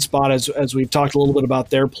 10 spot as we've talked a little bit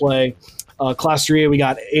about their play. Class 3A, we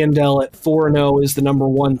got Andell at 4-0 is the number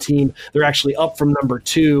 1 team. They're actually up from number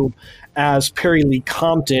 2 as Perry Lee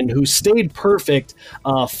Compton, who stayed perfect,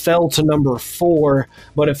 fell to number 4.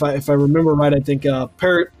 But if I remember right, I think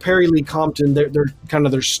Perry Lee Compton, they're kind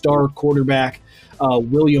of their star quarterback,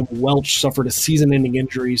 William Welch, suffered a season-ending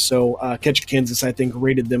injury. So Catch Kansas, I think,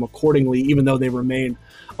 rated them accordingly, even though they remain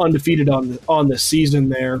undefeated on the season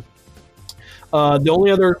there. The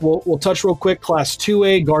only other we'll touch real quick, Class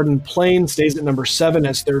 2A, Garden Plain stays at number 7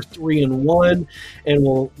 as they're 3-1, and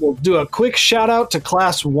we'll do a quick shout out to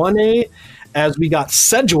Class 1A as we got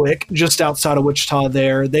Sedgwick just outside of Wichita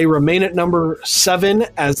there. They remain at number 7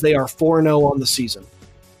 as they are 4-0 on the season.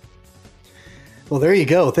 Well, there you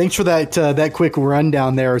go. Thanks for that quick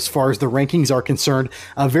rundown there as far as the rankings are concerned.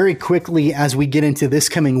 Very quickly, as we get into this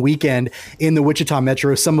coming weekend in the Wichita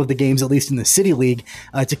Metro, some of the games, at least in the City League,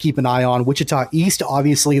 to keep an eye on. Wichita East,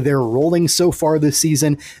 obviously, they're rolling so far this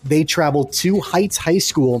season. They travel to Heights High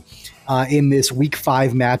School in this Week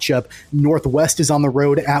 5 matchup. Northwest is on the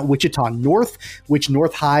road at Wichita North, which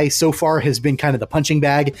North High so far has been kind of the punching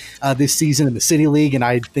bag this season in the City League, and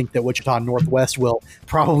I think that Wichita Northwest will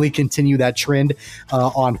probably continue that trend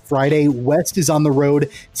on Friday. West is on the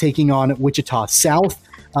road taking on Wichita South.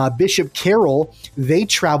 Bishop Carroll, they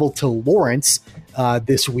travel to Lawrence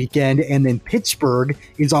this weekend, and then Pittsburgh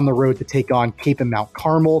is on the road to take on Cape and Mount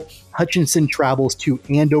Carmel. Hutchinson travels to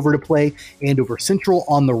Andover to play Andover Central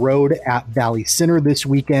on the road at Valley Center this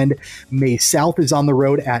weekend. May South is on the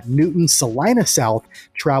road at Newton. Salina South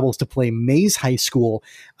travels to play Mays High School.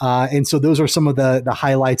 And so those are some of the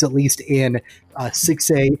highlights, at least in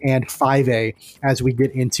 6A and 5A, as we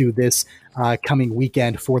get into this coming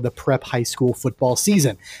weekend for the prep high school football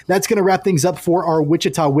season. That's going to wrap things up for our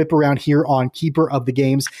Wichita Whip Around here on Keeper of the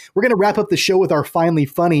Games. We're going to wrap up the show with our Finally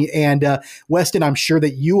Funny. And Weston, I'm sure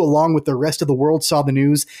that you, along with the rest of the world, saw the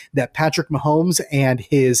news that Patrick Mahomes and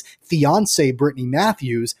his fiancée, Brittany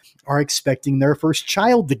Matthews, are expecting their first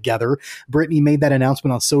child together. Brittany made that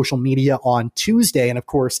announcement on social media on Tuesday. And of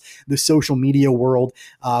course, the social media world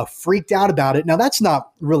freaked out about it. Now, that's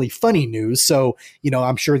not really funny news. So,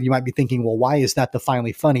 I'm sure you might be thinking, well, why is that the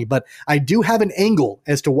Finally Funny? But I do have an angle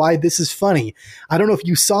as to why this is funny. I don't know if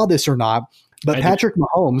you saw this or not, but Patrick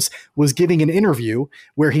Mahomes was giving an interview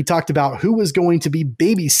where he talked about who was going to be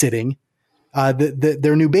babysitting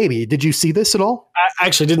their new baby. Did you see this at all? I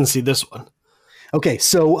actually didn't see this one. Okay,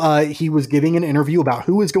 so he was giving an interview about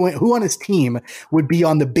who on his team would be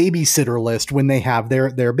on the babysitter list when they have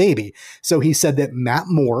their baby. So he said that Matt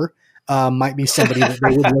Moore might be somebody that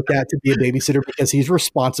they would look at to be a babysitter because he's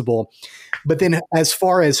responsible. But then as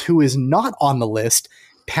far as who is not on the list,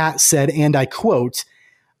 Pat said, and I quote,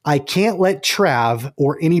 "I can't let Trav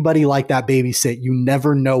or anybody like that babysit. You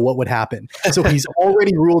never know what would happen." So he's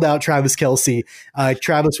already ruled out Travis Kelce.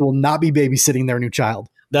 Travis will not be babysitting their new child.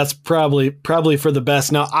 That's probably for the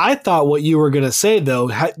best. Now, I thought what you were going to say, though,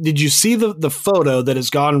 did you see the photo that has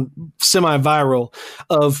gone semi-viral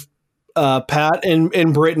of Pat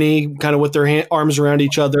and Brittany kind of with their arms around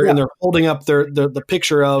each other, and they're holding up the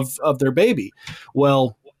picture of their baby?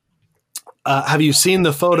 Well, have you seen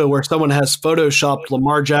the photo where someone has photoshopped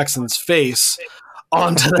Lamar Jackson's face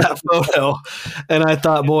onto that photo? And I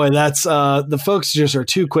thought, boy, that's the folks just are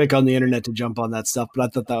too quick on the internet to jump on that stuff. But I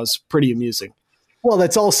thought that was pretty amusing. Well,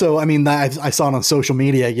 that's also, I saw it on social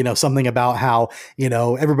media, something about how,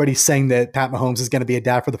 everybody's saying that Pat Mahomes is going to be a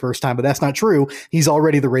dad for the first time, but that's not true. He's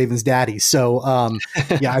already the Ravens' daddy. So, I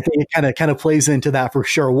think it kind of plays into that for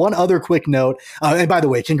sure. One other quick note, and by the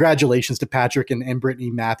way, congratulations to Patrick and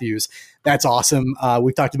Brittany Matthews. That's awesome.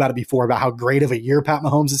 We've talked about it before about how great of a year Pat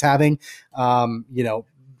Mahomes is having.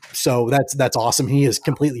 So that's awesome. He is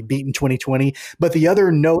completely beaten 2020. But the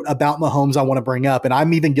other note about Mahomes I want to bring up, and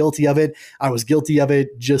I'm even guilty of it. I was guilty of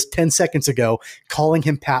it just 10 seconds ago, calling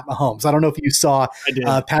him Pat Mahomes. I don't know if you saw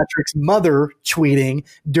Patrick's mother tweeting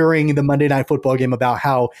during the Monday Night Football game about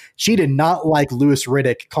how she did not like Louis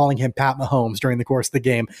Riddick calling him Pat Mahomes during the course of the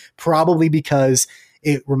game, probably because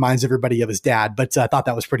it reminds everybody of his dad. But I thought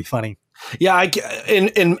that was pretty funny. Yeah,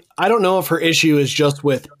 and I don't know if her issue is just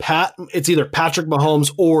with Pat. It's either Patrick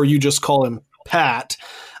Mahomes or you just call him Pat.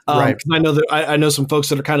 Right. I know that I know some folks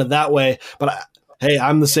that are kind of that way, but Hey,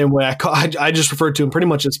 I'm the same way. I just refer to him pretty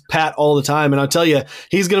much as Pat all the time. And I'll tell you,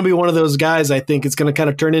 he's going to be one of those guys I think it's going to kind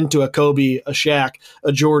of turn into a Kobe, a Shaq,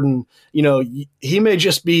 a Jordan. You know, he may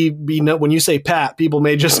just be when you say Pat, people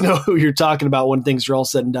may just know who you're talking about when things are all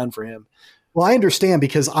said and done for him. Well, I understand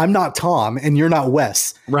because I'm not Tom and you're not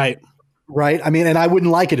Wes. Right. Right. I mean, and I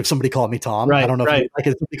wouldn't like it if somebody called me Tom. Right, I don't know if I'd like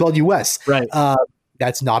it if somebody called you Wes. Right.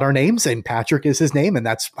 That's not our names, and Patrick is his name, and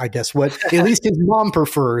that's, I guess, what at least his mom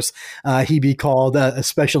prefers he be called,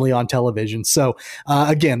 especially on television. So,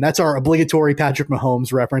 again, that's our obligatory Patrick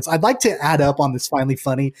Mahomes reference. I'd like to add up on this Finally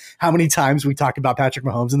Funny how many times we talk about Patrick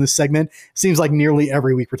Mahomes in this segment. Seems like nearly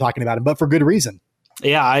every week we're talking about him, but for good reason.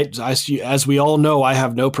 Yeah, I as we all know, I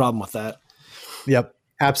have no problem with that. Yep.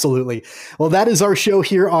 Absolutely. Well, that is our show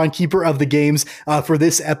here on Keeper of the Games for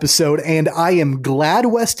this episode. And I am glad,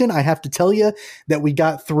 Weston, I have to tell you that we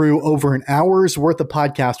got through over an hour's worth of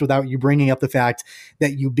podcast without you bringing up the fact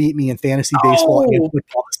that you beat me in fantasy baseball and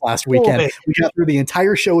football this last weekend. We got through the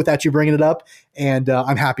entire show without you bringing it up. And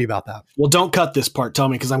I'm happy about that. Well, don't cut this part,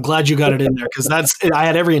 Tommy, because I'm glad you got it in there, because I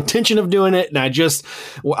had every intention of doing it, and I'm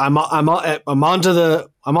onto the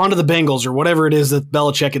Bengals or whatever it is that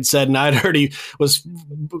Belichick had said, and I'd already was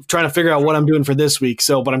trying to figure out what I'm doing for this week.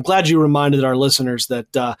 So, but I'm glad you reminded our listeners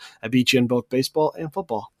that I beat you in both baseball and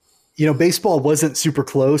football. You know, baseball wasn't super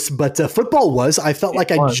close, but football was. I felt like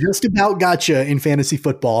I just about got you in fantasy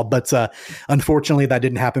football, but unfortunately that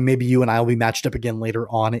didn't happen. Maybe you and I will be matched up again later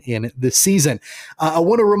on in the season. I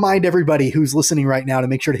want to remind everybody who's listening right now to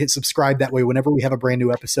make sure to hit subscribe. That way, whenever we have a brand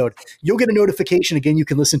new episode, you'll get a notification. Again, you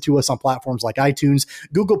can listen to us on platforms like iTunes,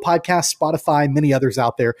 Google Podcasts, Spotify, many others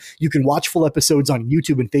out there. You can watch full episodes on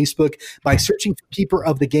YouTube and Facebook by searching for Keeper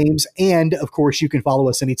of the Games. And of course, you can follow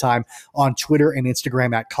us anytime on Twitter and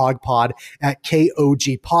Instagram at COGPod, at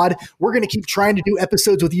KOG Pod. We're going to keep trying to do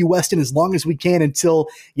episodes with you, Weston, as long as we can until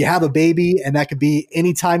you have a baby, and that could be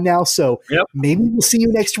any time now. So maybe we'll see you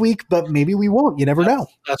next week, but maybe we won't. You never know.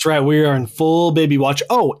 That's right. We are in full baby watch.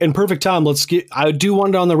 Oh, in perfect time. I do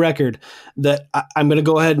want on the record that I'm going to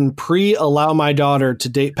go ahead and allow my daughter to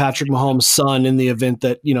date Patrick Mahomes' son in the event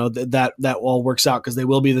that, you know, that all works out, because they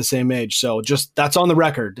will be the same age. So just that's on the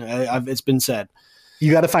record. It's been said.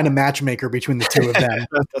 You got to find a matchmaker between the two of them.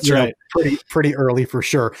 That's right. Pretty early for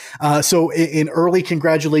sure. So in early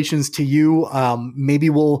congratulations to you. Maybe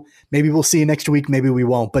we'll see you next week. Maybe we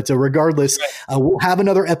won't. But regardless, we'll have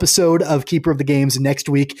another episode of Keeper of the Games next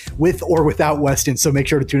week with or without Weston. So make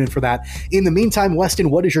sure to tune in for that. In the meantime, Weston,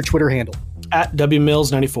 what is your Twitter handle? At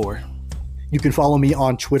WMills94. You can follow me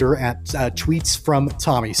on Twitter at Tweets from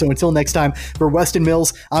Tommy. So until next time, for Weston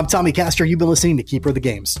Mills, I'm Tommy Castor. You've been listening to Keeper of the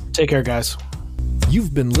Games. Take care, guys.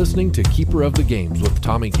 You've been listening to Keeper of the Games with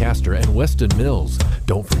Tommy Castor and Weston Mills.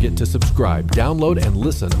 Don't forget to subscribe, download, and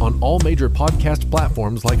listen on all major podcast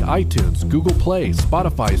platforms like iTunes, Google Play,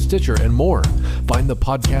 Spotify, Stitcher, and more. Find the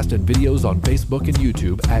podcast and videos on Facebook and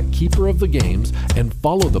YouTube at Keeper of the Games, and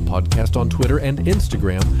follow the podcast on Twitter and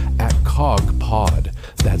Instagram at COGPod.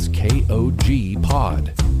 That's KOG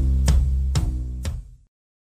Pod.